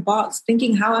outside the box,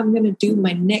 thinking how I'm going to do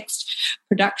my next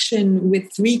production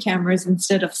with 3 cameras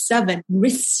instead of 7,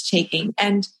 risk taking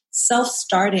and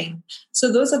self-starting.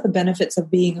 So those are the benefits of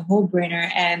being a whole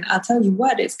brainer. And I'll tell you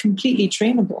what, it's completely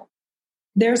trainable.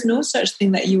 There's no such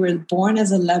thing that you were born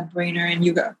as a left brainer and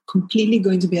you're completely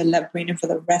going to be a left brainer for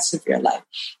the rest of your life.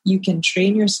 You can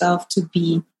train yourself to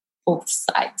be both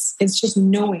sides. It's just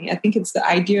knowing. I think it's the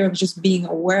idea of just being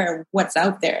aware of what's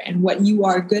out there and what you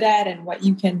are good at and what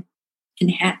you can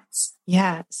enhance.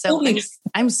 Yeah. So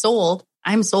I'm sold.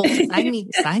 I'm sold.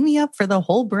 Sign me up for the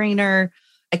Whole Brainer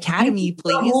Academy,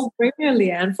 please. The whole brainer,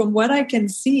 Leanne. From what I can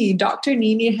see, Dr.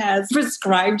 Nini has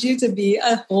prescribed you to be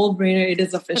a whole brainer. It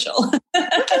is official.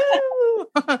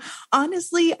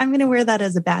 Honestly, I'm going to wear that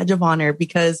as a badge of honor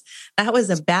because that was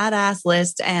a badass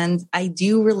list. And I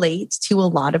do relate to a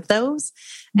lot of those.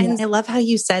 And I love how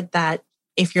you said that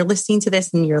if you're listening to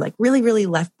this and you're like really, really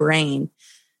left brain,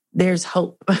 there's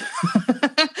hope.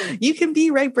 You can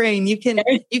be right brain. You can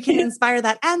inspire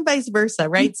that and vice versa.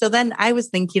 Right. So then I was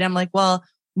thinking, I'm like, well,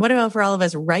 what about for all of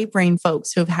us right brain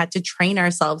folks who have had to train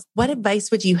ourselves? What advice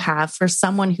would you have for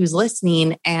someone who's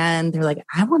listening and they're like,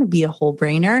 I want to be a whole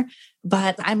brainer,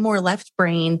 but I'm more left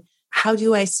brain. How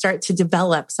do I start to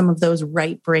develop some of those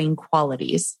right brain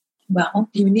qualities? Well,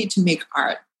 you need to make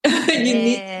art. You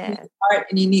need to make art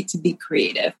and you need to be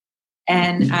creative.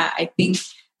 And I think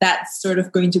that's sort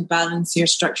of going to balance your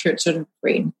structured sort of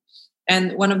brain.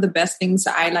 And one of the best things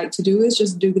that I like to do is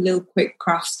just do little quick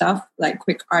craft stuff, like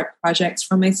quick art projects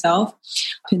for myself.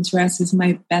 Pinterest is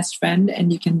my best friend,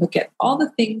 and you can look at all the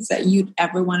things that you'd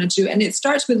ever want to do. And it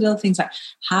starts with little things like,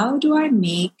 how do I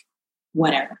make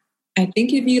whatever? I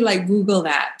think if you like Google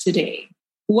that today,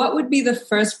 what would be the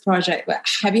first project?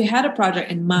 Have you had a project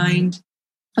in mind,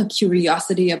 a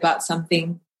curiosity about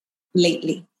something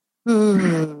lately?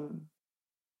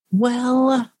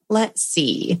 Well, let's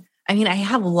see. I mean, I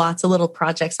have lots of little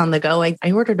projects on the go. I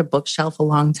ordered a bookshelf a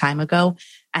long time ago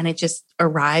and it just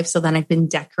arrived. So then I've been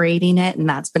decorating it and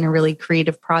that's been a really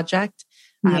creative project.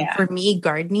 For me,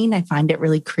 gardening, I find it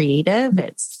really creative.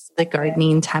 It's the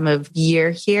gardening time of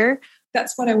year here.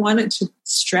 That's what I wanted to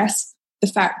stress. The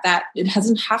fact that it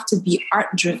doesn't have to be art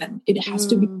driven. It has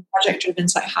to be project driven.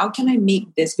 It's like, how can I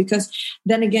make this? Because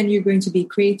then again, you're going to be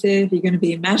creative, you're going to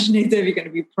be imaginative, you're going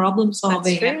to be problem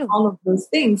solving and all of those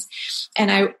things.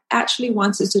 And I actually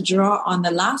wanted to draw on the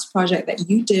last project that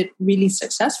you did really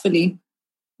successfully,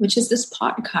 which is this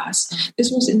podcast. This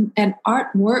was an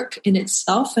artwork in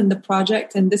itself and the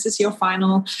project. And this is your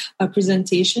final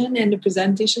presentation. And the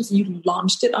presentations, you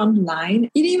launched it online.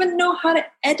 You didn't even know how to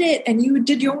edit and you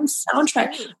did your own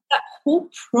soundtrack. That whole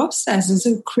process is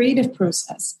a creative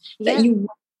process that you went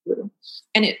through.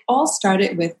 And it all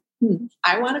started with,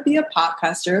 I want to be a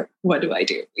podcaster. What do I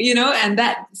do? And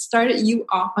that started you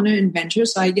off on an adventure.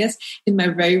 So I guess in my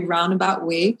very roundabout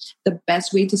way, the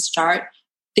best way to start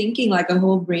thinking like a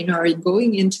whole brainer or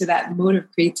going into that mode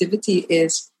of creativity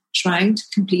is trying to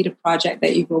complete a project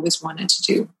that you've always wanted to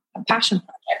do, a passion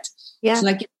project. Yeah. So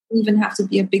like it doesn't even have to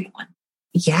be a big one.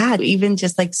 Yeah. Even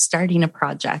just like starting a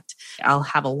project. I'll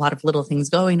have a lot of little things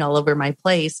going all over my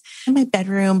place. In my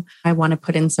bedroom, I want to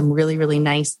put in some really, really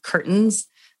nice curtains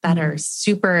that are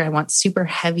I want super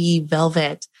heavy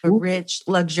velvet, a rich,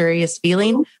 luxurious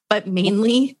feeling, but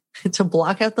mainly to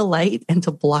block out the light and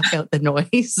to block out the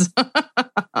noise.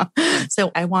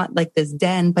 So I want like this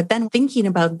den, but then thinking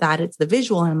about that, it's the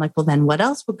visual. And I'm like, well, then what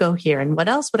else would go here? And what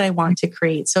else would I want to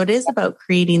create? So it is about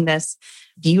creating this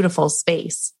beautiful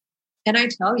space. And I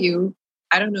tell you,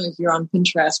 I don't know if you're on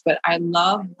Pinterest, but I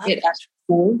love it as a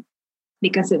tool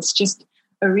because it's just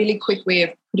a really quick way of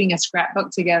putting a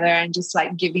scrapbook together and just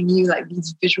like giving you like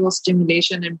these visual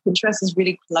stimulation. And Pinterest is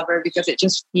really clever because it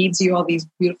just feeds you all these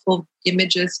beautiful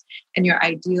images and your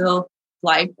ideal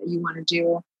life that you want to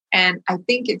do. And I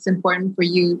think it's important for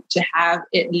you to have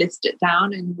it listed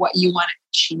down and what you want to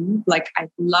achieve. Like, I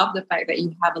love the fact that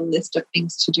you have a list of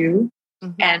things to do.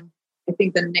 And I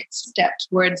think the next step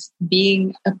towards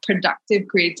being a productive,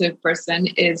 creative person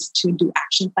is to do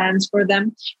action plans for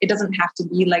them. It doesn't have to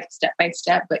be like step by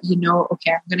step, but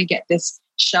okay, I'm going to get this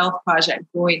shelf project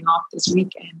going off this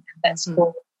weekend and let's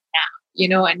go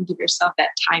now, and give yourself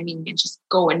that timing and just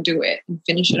go and do it and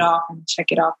finish it off and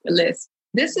check it off the list.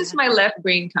 This is my left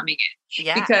brain coming in.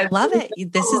 Yeah, because I love it.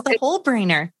 This is the whole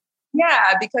brainer.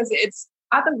 Yeah, because it's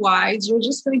otherwise you're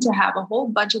just going to have a whole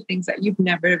bunch of things that you've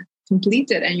never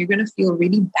completed and you're going to feel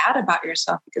really bad about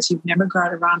yourself because you've never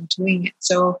got around doing it.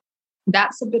 So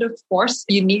that's a bit of force.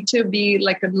 You need to be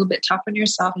like a little bit tough on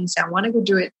yourself and say, I want to go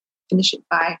do it, finish it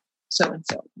by so and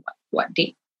so, what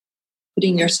date.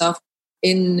 Putting yourself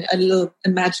in a little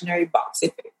imaginary box,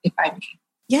 if I may.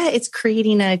 Yeah, it's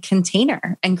creating a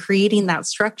container and creating that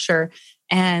structure.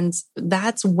 And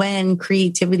that's when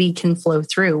creativity can flow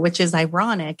through, which is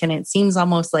ironic. And it seems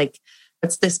almost like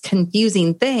it's this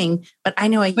confusing thing, but I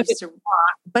know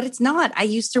but it's not. I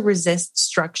used to resist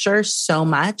structure so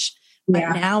much.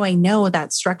 But now I know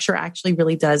that structure actually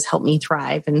really does help me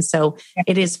thrive. And so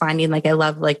it is finding, like, I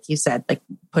love, like you said, like,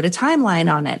 put a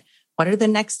timeline on it. What are the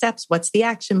next steps? What's the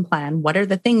action plan? What are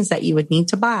the things that you would need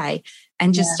to buy?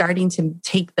 And just starting to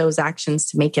take those actions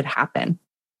to make it happen.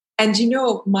 And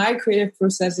my creative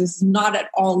process is not at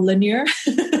all linear.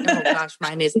 Oh gosh,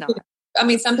 mine is not. I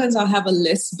mean, sometimes I'll have a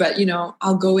list, but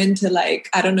I'll go into, like,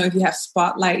 I don't know if you have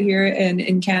Spotlight here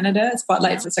in Canada.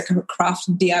 Spotlight is like a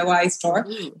craft DIY store.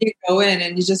 Mm. You go in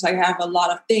and you just like have a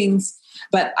lot of things.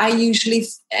 But I usually,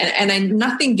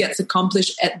 nothing gets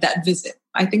accomplished at that visit.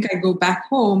 I think I go back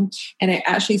home and I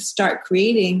actually start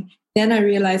creating. Then I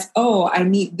realize, I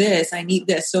need this.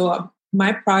 So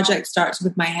my project starts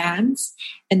with my hands,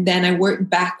 and then I work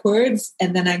backwards,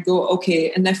 and then I go,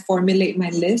 okay, and I formulate my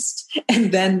list,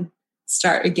 and then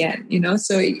start again,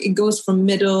 So it goes from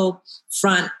middle,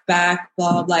 front, back,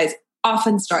 blah, blah. It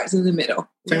often starts in the middle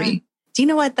for me. Do you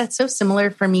know what? That's so similar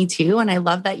for me too. And I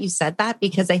love that you said that,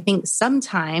 because I think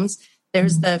sometimes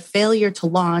there's the failure to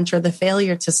launch or the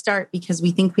failure to start because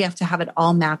we think we have to have it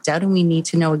all mapped out and we need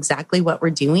to know exactly what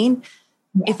we're doing.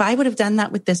 Yeah. If I would have done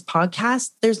that with this podcast,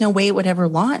 there's no way it would ever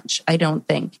launch, I don't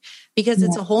think, because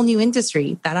it's a whole new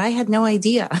industry that I had no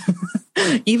idea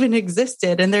even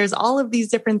existed. And there's all of these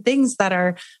different things that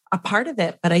are a part of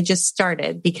it. But I just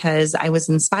started because I was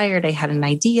inspired. I had an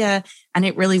idea, and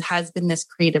it really has been this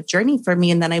creative journey for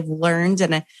me. And then I've learned,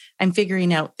 and I'm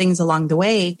figuring out things along the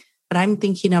way. But I'm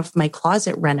thinking of my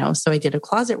closet reno. So I did a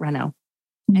closet reno,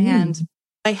 and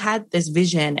I had this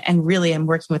vision, and really I'm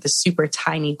working with a super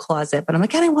tiny closet, but I'm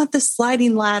like, I want this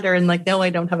sliding ladder. And like, no,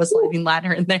 I don't have a sliding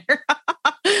ladder in there.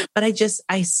 But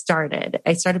I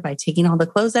started by taking all the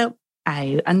clothes out.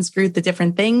 I unscrewed the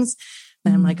different things.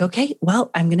 And I'm like, okay, well,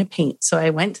 I'm going to paint. So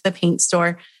I went to the paint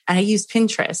store and I used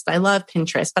Pinterest. I love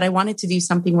Pinterest, but I wanted to do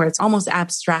something where it's almost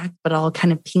abstract, but all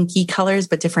kind of pinky colors,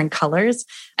 but different colors.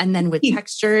 And then with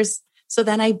textures. So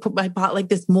then I bought like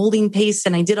this molding paste,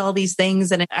 and I did all these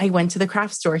things, and I went to the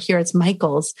craft store here. It's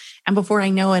Michael's. And before I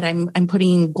know it, I'm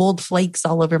putting gold flakes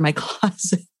all over my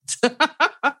closet.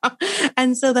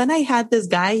 And so then I had this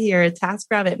guy here, a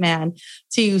TaskRabbit man,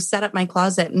 to set up my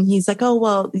closet. And he's like, oh,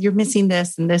 well, you're missing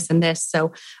this and this and this.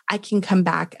 So I can come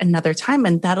back another time,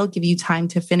 and that'll give you time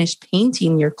to finish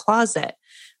painting your closet.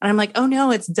 And I'm like, oh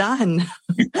no, it's done.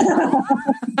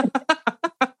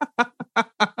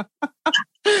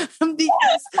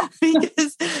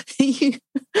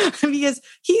 because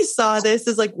he saw this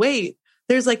as like, wait,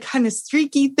 there's like kind of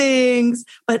streaky things,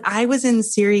 but I was in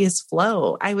serious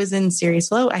flow. I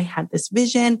had this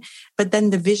vision, but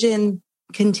then the vision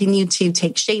continued to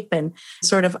take shape and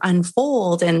sort of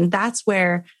unfold. And that's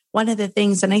where one of the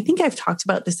things, and I think I've talked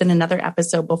about this in another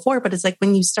episode before, but it's like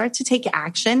when you start to take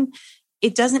action,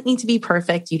 it doesn't need to be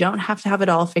perfect. You don't have to have it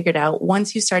all figured out.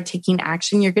 Once you start taking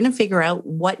action, you're going to figure out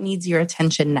what needs your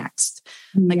attention next.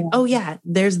 Like, oh yeah,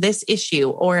 there's this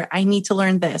issue, or I need to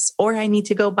learn this, or I need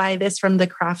to go buy this from the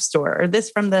craft store, or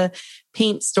this from the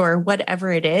paint store,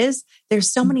 whatever it is.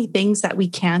 There's so many things that we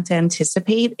can't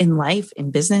anticipate in life,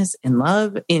 in business, in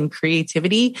love, in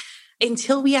creativity,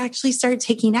 until we actually start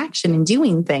taking action and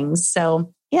doing things.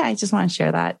 So yeah, I just want to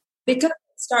share that. Because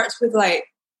it starts with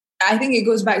I think it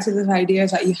goes back to this idea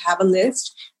that you have a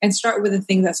list and start with the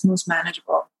thing that's most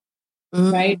manageable,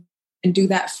 right? And do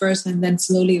that first, and then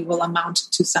slowly it will amount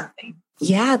to something.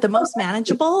 Yeah, the most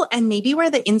manageable, and maybe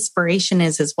where the inspiration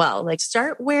is as well. Like,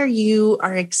 start where you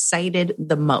are excited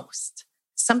the most.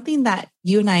 Something that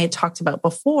you and I had talked about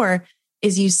before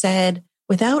is you said,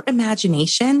 without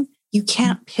imagination, you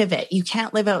can't pivot. You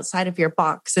can't live outside of your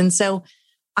box. And so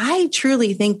I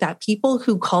truly think that people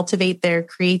who cultivate their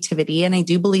creativity, and I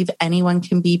do believe anyone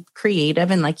can be creative.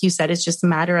 And like you said, it's just a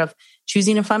matter of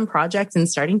choosing a fun project and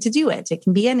starting to do it. It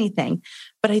can be anything.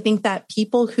 But I think that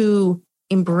people who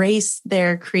embrace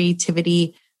their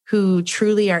creativity, who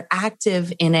truly are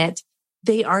active in it,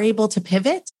 they are able to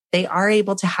pivot. They are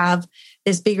able to have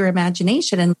this bigger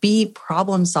imagination and be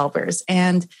problem solvers.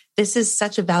 And this is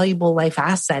such a valuable life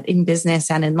asset in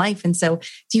business and in life. And so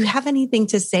do you have anything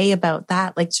to say about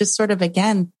that? Like, just sort of,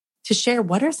 again, to share,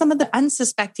 what are some of the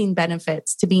unsuspecting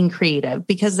benefits to being creative?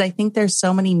 Because I think there's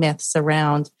so many myths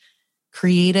around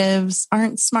creatives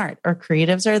aren't smart, or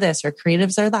creatives are this, or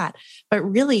creatives are that. But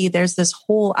really, there's this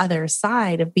whole other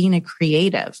side of being a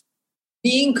creative.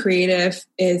 being creative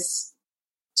is,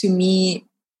 to me,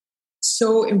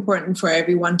 so important for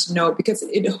everyone to know because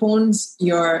it hones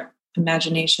your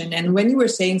imagination. And when you were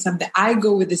saying something, I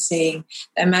go with the saying,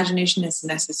 the imagination is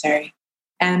necessary.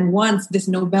 And once this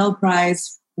Nobel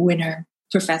Prize winner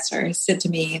professor said to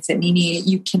me, and said, Nini,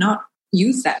 you cannot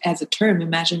use that as a term,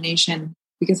 imagination,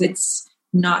 because it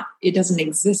doesn't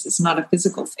exist. It's not a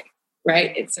physical thing,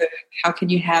 right? How can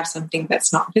you have something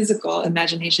that's not physical?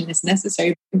 Imagination is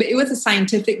necessary. But it was a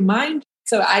scientific mind.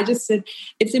 So I just said,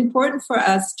 it's important for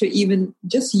us to even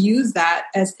just use that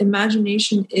as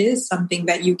imagination is something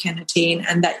that you can attain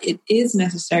and that it is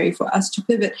necessary for us to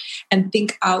pivot and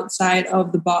think outside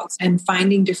of the box and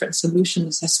finding different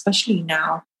solutions, especially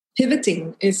now.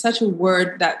 Pivoting is such a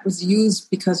word that was used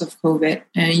because of COVID.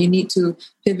 And you need to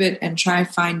pivot and try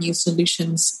find new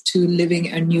solutions to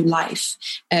living a new life,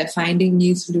 finding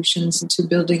new solutions to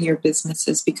building your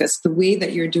businesses because the way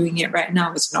that you're doing it right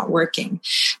now is not working.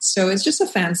 So it's just a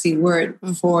fancy word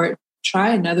for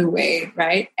try another way,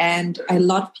 right? And a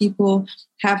lot of people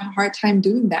have a hard time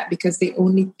doing that because they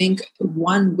only think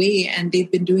one way and they've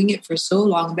been doing it for so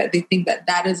long that they think that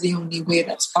that is the only way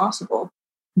that's possible.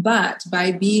 But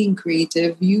by being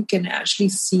creative, you can actually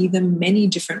see the many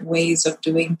different ways of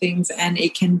doing things, and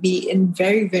it can be in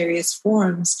very various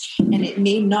forms. And it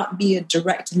may not be a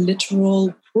direct, literal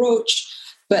approach,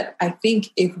 but I think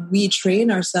if we train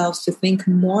ourselves to think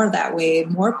more that way,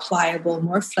 more pliable,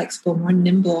 more flexible, more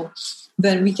nimble,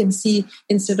 then we can see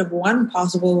instead of one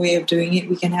possible way of doing it,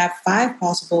 we can have 5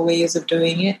 possible ways of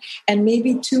doing it. And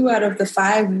maybe 2 out of the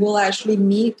 5 will actually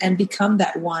meet and become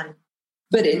that one.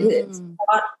 But it's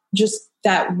not just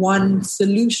that one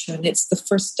solution. It's the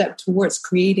first step towards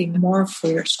creating more for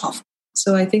yourself.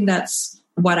 So I think that's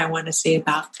what I want to say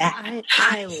about that.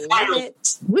 I love it.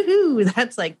 Woohoo.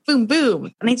 That's like boom,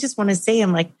 boom. And I just want to say,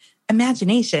 I'm like,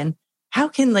 imagination. How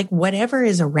can like whatever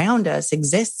is around us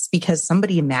exists because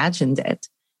somebody imagined it?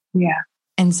 Yeah.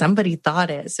 And somebody thought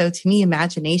it. So to me,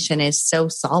 imagination is so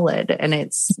solid and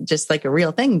it's just like a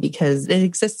real thing because it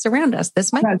exists around us.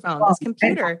 This microphone, this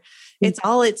computer,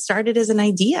 it started as an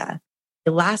idea.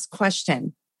 The last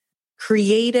question,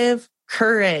 creative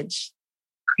courage.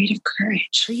 Creative courage.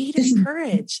 Creative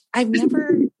courage.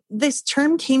 This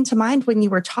term came to mind when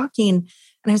you were talking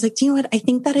and I was like, do you know what? I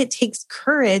think that it takes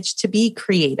courage to be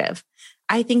creative.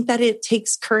 I think that it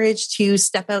takes courage to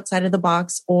step outside of the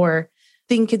box or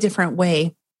think a different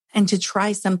way and to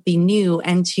try something new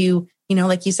and to,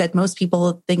 like you said, most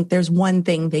people think there's one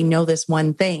thing, they know this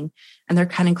one thing and they're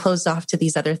kind of closed off to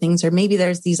these other things. Or maybe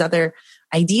there's these other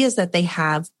ideas that they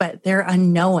have, but they're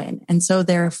unknown. And so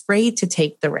they're afraid to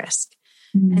take the risk.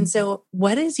 Mm-hmm. And so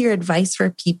what is your advice for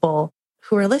people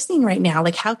who are listening right now?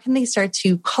 Like, how can they start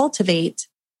to cultivate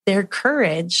their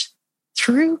courage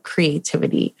through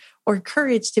creativity? Or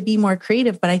courage to be more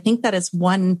creative. But I think that it's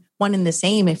one and the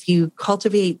same. If you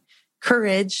cultivate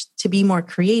courage to be more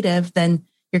creative, then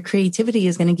your creativity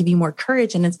is going to give you more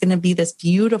courage. And it's going to be this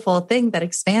beautiful thing that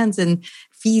expands and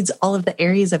feeds all of the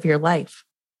areas of your life.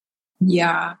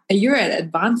 Yeah. You're at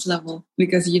advanced level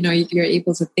because, you're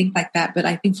able to think like that. But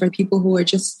I think for people who are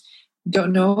just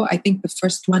don't know, I think the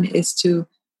first one is to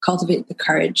cultivate the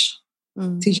courage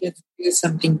to just do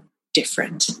something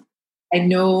different. I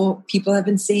know people have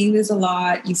been saying this a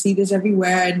lot. You see this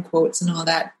everywhere in quotes and all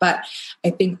that. But I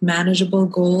think manageable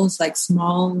goals, like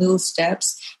small little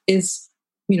steps, is,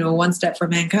 one step for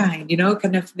mankind,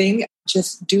 kind of thing.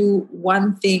 Just do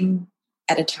one thing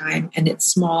at a time. And it's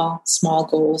small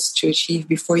goals to achieve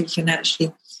before you can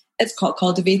actually, it's called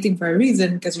cultivating for a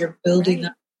reason because you're building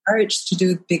up courage to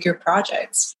do bigger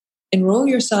projects. Enroll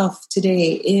yourself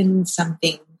today in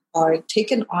something or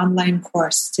take an online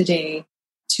course today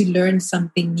to learn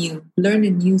something new, learn a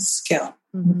new skill.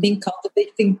 Mm-hmm. I think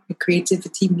cultivating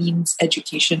creativity means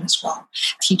education as well,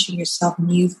 teaching yourself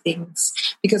new things.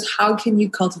 Because how can you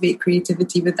cultivate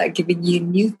creativity without giving you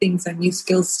new things and new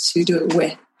skills to do it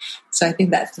with? So I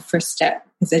think that's the first step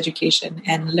is education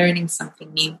and learning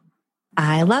something new.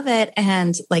 I love it.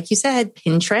 And like you said,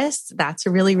 Pinterest, that's a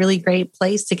really, really great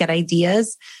place to get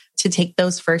ideas, to take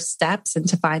those first steps and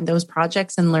to find those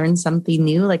projects and learn something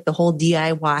new. Like the whole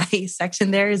DIY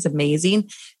section there is amazing.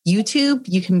 YouTube,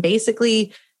 you can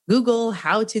basically Google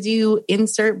how to do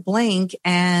insert blank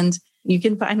and you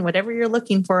can find whatever you're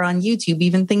looking for on YouTube,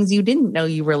 even things you didn't know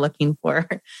you were looking for,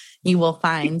 you will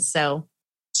find. So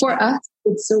for us,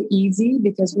 it's so easy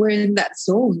because we're in that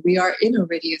zone. We are in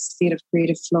already a state of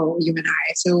creative flow, you and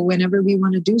I. So whenever we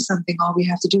want to do something, all we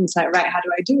have to do is like, right, how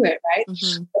do I do it, right?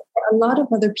 Mm-hmm. But for a lot of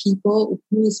other people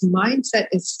whose mindset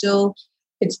is still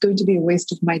it's going to be a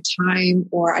waste of my time,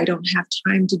 or I don't have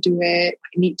time to do it.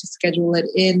 I need to schedule it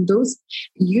in.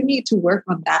 You need to work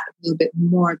on that a little bit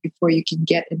more before you can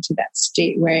get into that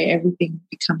state where everything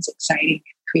becomes exciting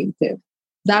and creative.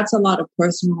 That's a lot of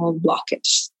personal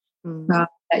blockage that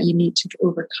you need to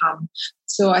overcome.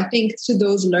 So I think to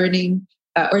those learning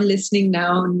or listening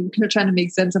now and trying to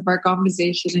make sense of our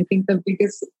conversation, I think the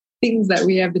biggest things that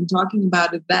we have been talking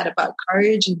about is that about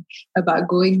courage and about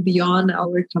going beyond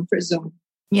our comfort zone.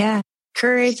 Yeah.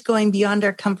 Courage, going beyond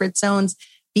our comfort zones,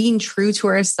 being true to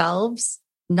ourselves,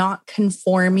 not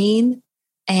conforming,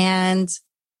 and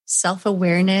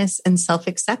self-awareness and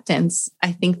self-acceptance.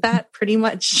 I think that pretty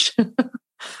much,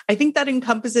 I think that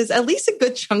encompasses at least a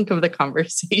good chunk of the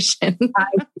conversation.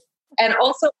 And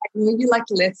also, I know you like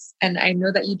lists, and I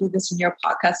know that you do this in your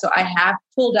podcast. So I have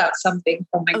pulled out something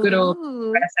from my good old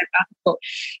quote.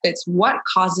 It's what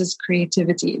causes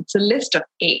creativity. It's a list of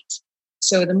 8.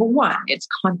 So number 1, it's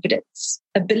confidence,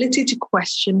 ability to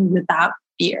question without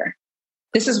fear.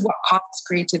 This is what causes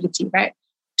creativity, right?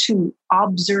 2,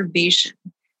 observation,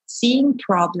 seeing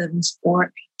problems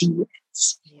or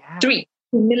ideas. Yeah. 3,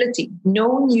 humility,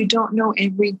 knowing you don't know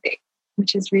everything,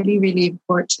 which is really, really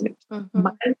important.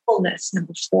 Mindfulness,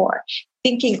 number 4,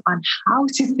 thinking on how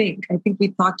to think. I think we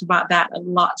talked about that a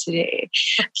lot today.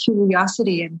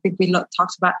 Curiosity, and I think we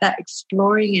talked about that,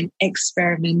 exploring and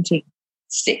experimenting.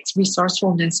 6,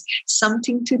 resourcefulness,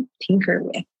 something to tinker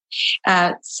with.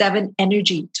 7,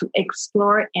 energy, to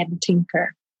explore and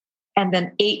tinker. And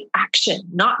then 8, action,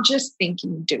 not just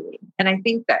thinking, doing. And I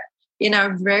think that in a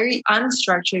very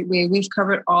unstructured way, we've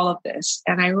covered all of this.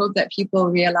 And I hope that people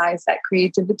realize that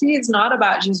creativity is not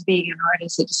about just being an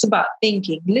artist. It's about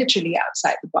thinking literally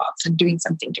outside the box and doing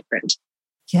something different.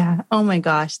 Yeah. Oh my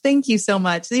gosh. Thank you so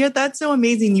much. That's so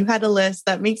amazing. You had a list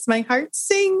that makes my heart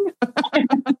sing.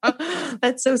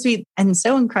 That's so sweet and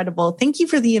so incredible. Thank you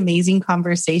for the amazing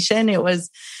conversation. It was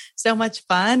so much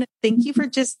fun. Thank you for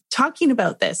just talking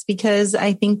about this, because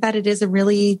I think that it is a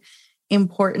really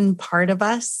important part of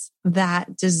us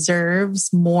that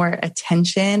deserves more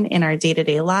attention in our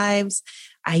day-to-day lives.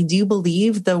 I do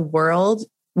believe the world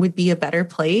would be a better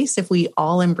place if we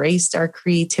all embraced our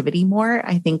creativity more.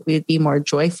 I think we would be more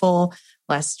joyful,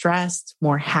 less stressed,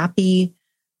 more happy.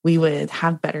 We would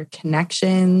have better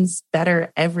connections,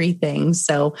 better everything.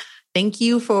 So thank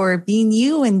you for being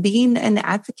you and being an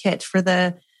advocate for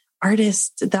the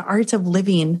artist, the art of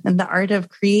living and the art of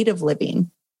creative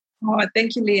living. Oh,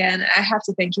 thank you, Leanne. I have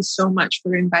to thank you so much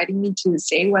for inviting me to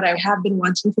say what I have been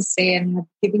wanting to say and have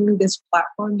given me this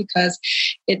platform, because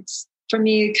it's, for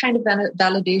me, kind of a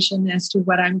validation as to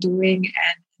what I'm doing.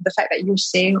 And the fact that you're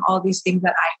saying all these things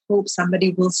that I hope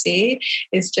somebody will say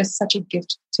is just such a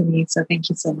gift to me. So thank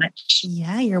you so much.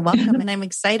 Yeah, you're welcome. And I'm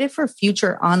excited for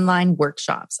future online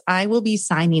workshops. I will be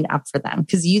signing up for them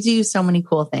because you do so many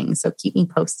cool things. So keep me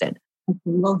posted. Okay,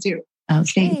 will do.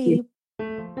 Okay. Thank you.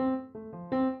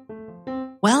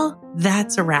 Well,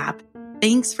 that's a wrap.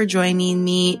 Thanks for joining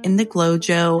me in the Glow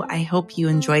Jo. I hope you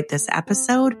enjoyed this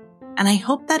episode, and I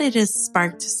hope that it has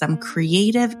sparked some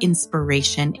creative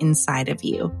inspiration inside of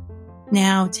you.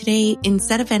 Now, today,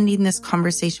 instead of ending this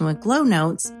conversation with glow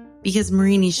notes, because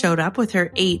Marini showed up with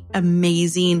her 8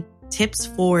 amazing tips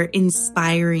for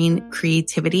inspiring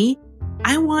creativity,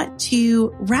 I want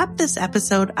to wrap this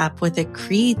episode up with a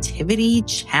creativity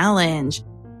challenge.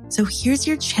 So here's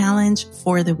your challenge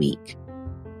for the week.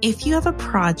 If you have a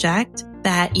project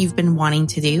that you've been wanting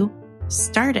to do,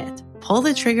 start it. Pull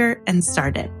the trigger and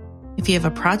start it. If you have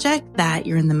a project that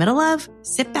you're in the middle of,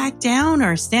 sit back down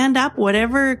or stand up,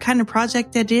 whatever kind of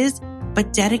project it is,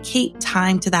 but dedicate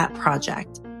time to that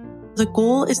project. The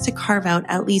goal is to carve out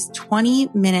at least 20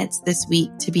 minutes this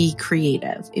week to be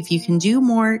creative. If you can do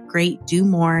more, great, do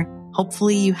more.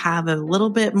 Hopefully you have a little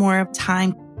bit more of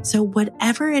time. So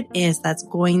whatever it is that's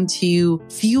going to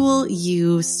fuel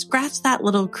you, scratch that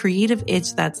little creative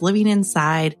itch that's living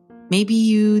inside. Maybe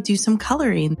you do some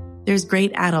coloring. There's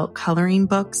great adult coloring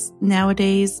books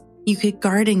nowadays. You could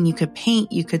garden, you could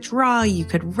paint, you could draw, you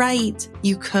could write,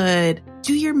 you could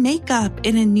do your makeup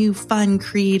in a new, fun,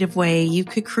 creative way. You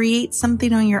could create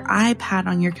something on your iPad,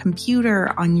 on your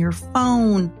computer, on your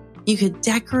phone. You could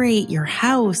decorate your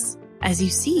house. As you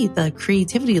see, the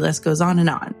creativity list goes on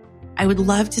and on. I would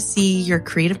love to see your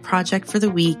creative project for the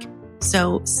week.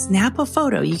 So snap a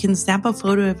photo. You can snap a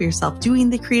photo of yourself doing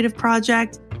the creative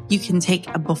project. You can take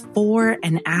a before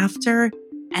and after.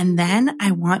 And then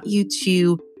I want you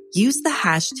to use the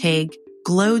hashtag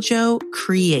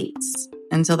GlowJoCreates.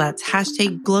 And so that's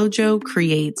hashtag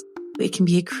GlowJoCreates. It can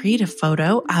be a creative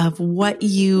photo of what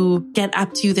you get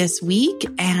up to this week,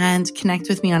 and connect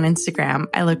with me on Instagram.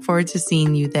 I look forward to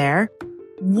seeing you there.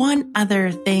 one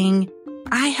other thing.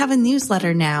 I have a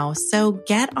newsletter now, so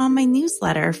get on my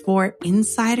newsletter for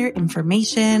insider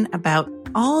information about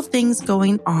all things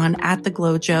going on at the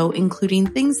GlowJo, including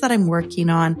things that I'm working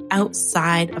on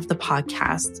outside of the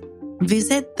podcast.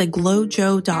 Visit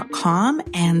theglowjo.com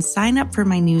and sign up for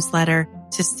my newsletter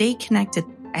to stay connected.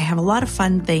 I have a lot of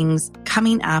fun things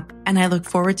coming up, and I look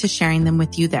forward to sharing them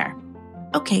with you there.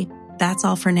 Okay, that's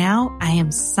all for now. I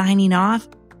am signing off.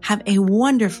 Have a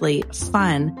wonderfully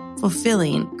fun,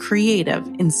 fulfilling, creative,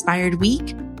 inspired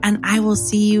week, and I will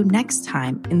see you next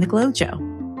time in the GlowJo.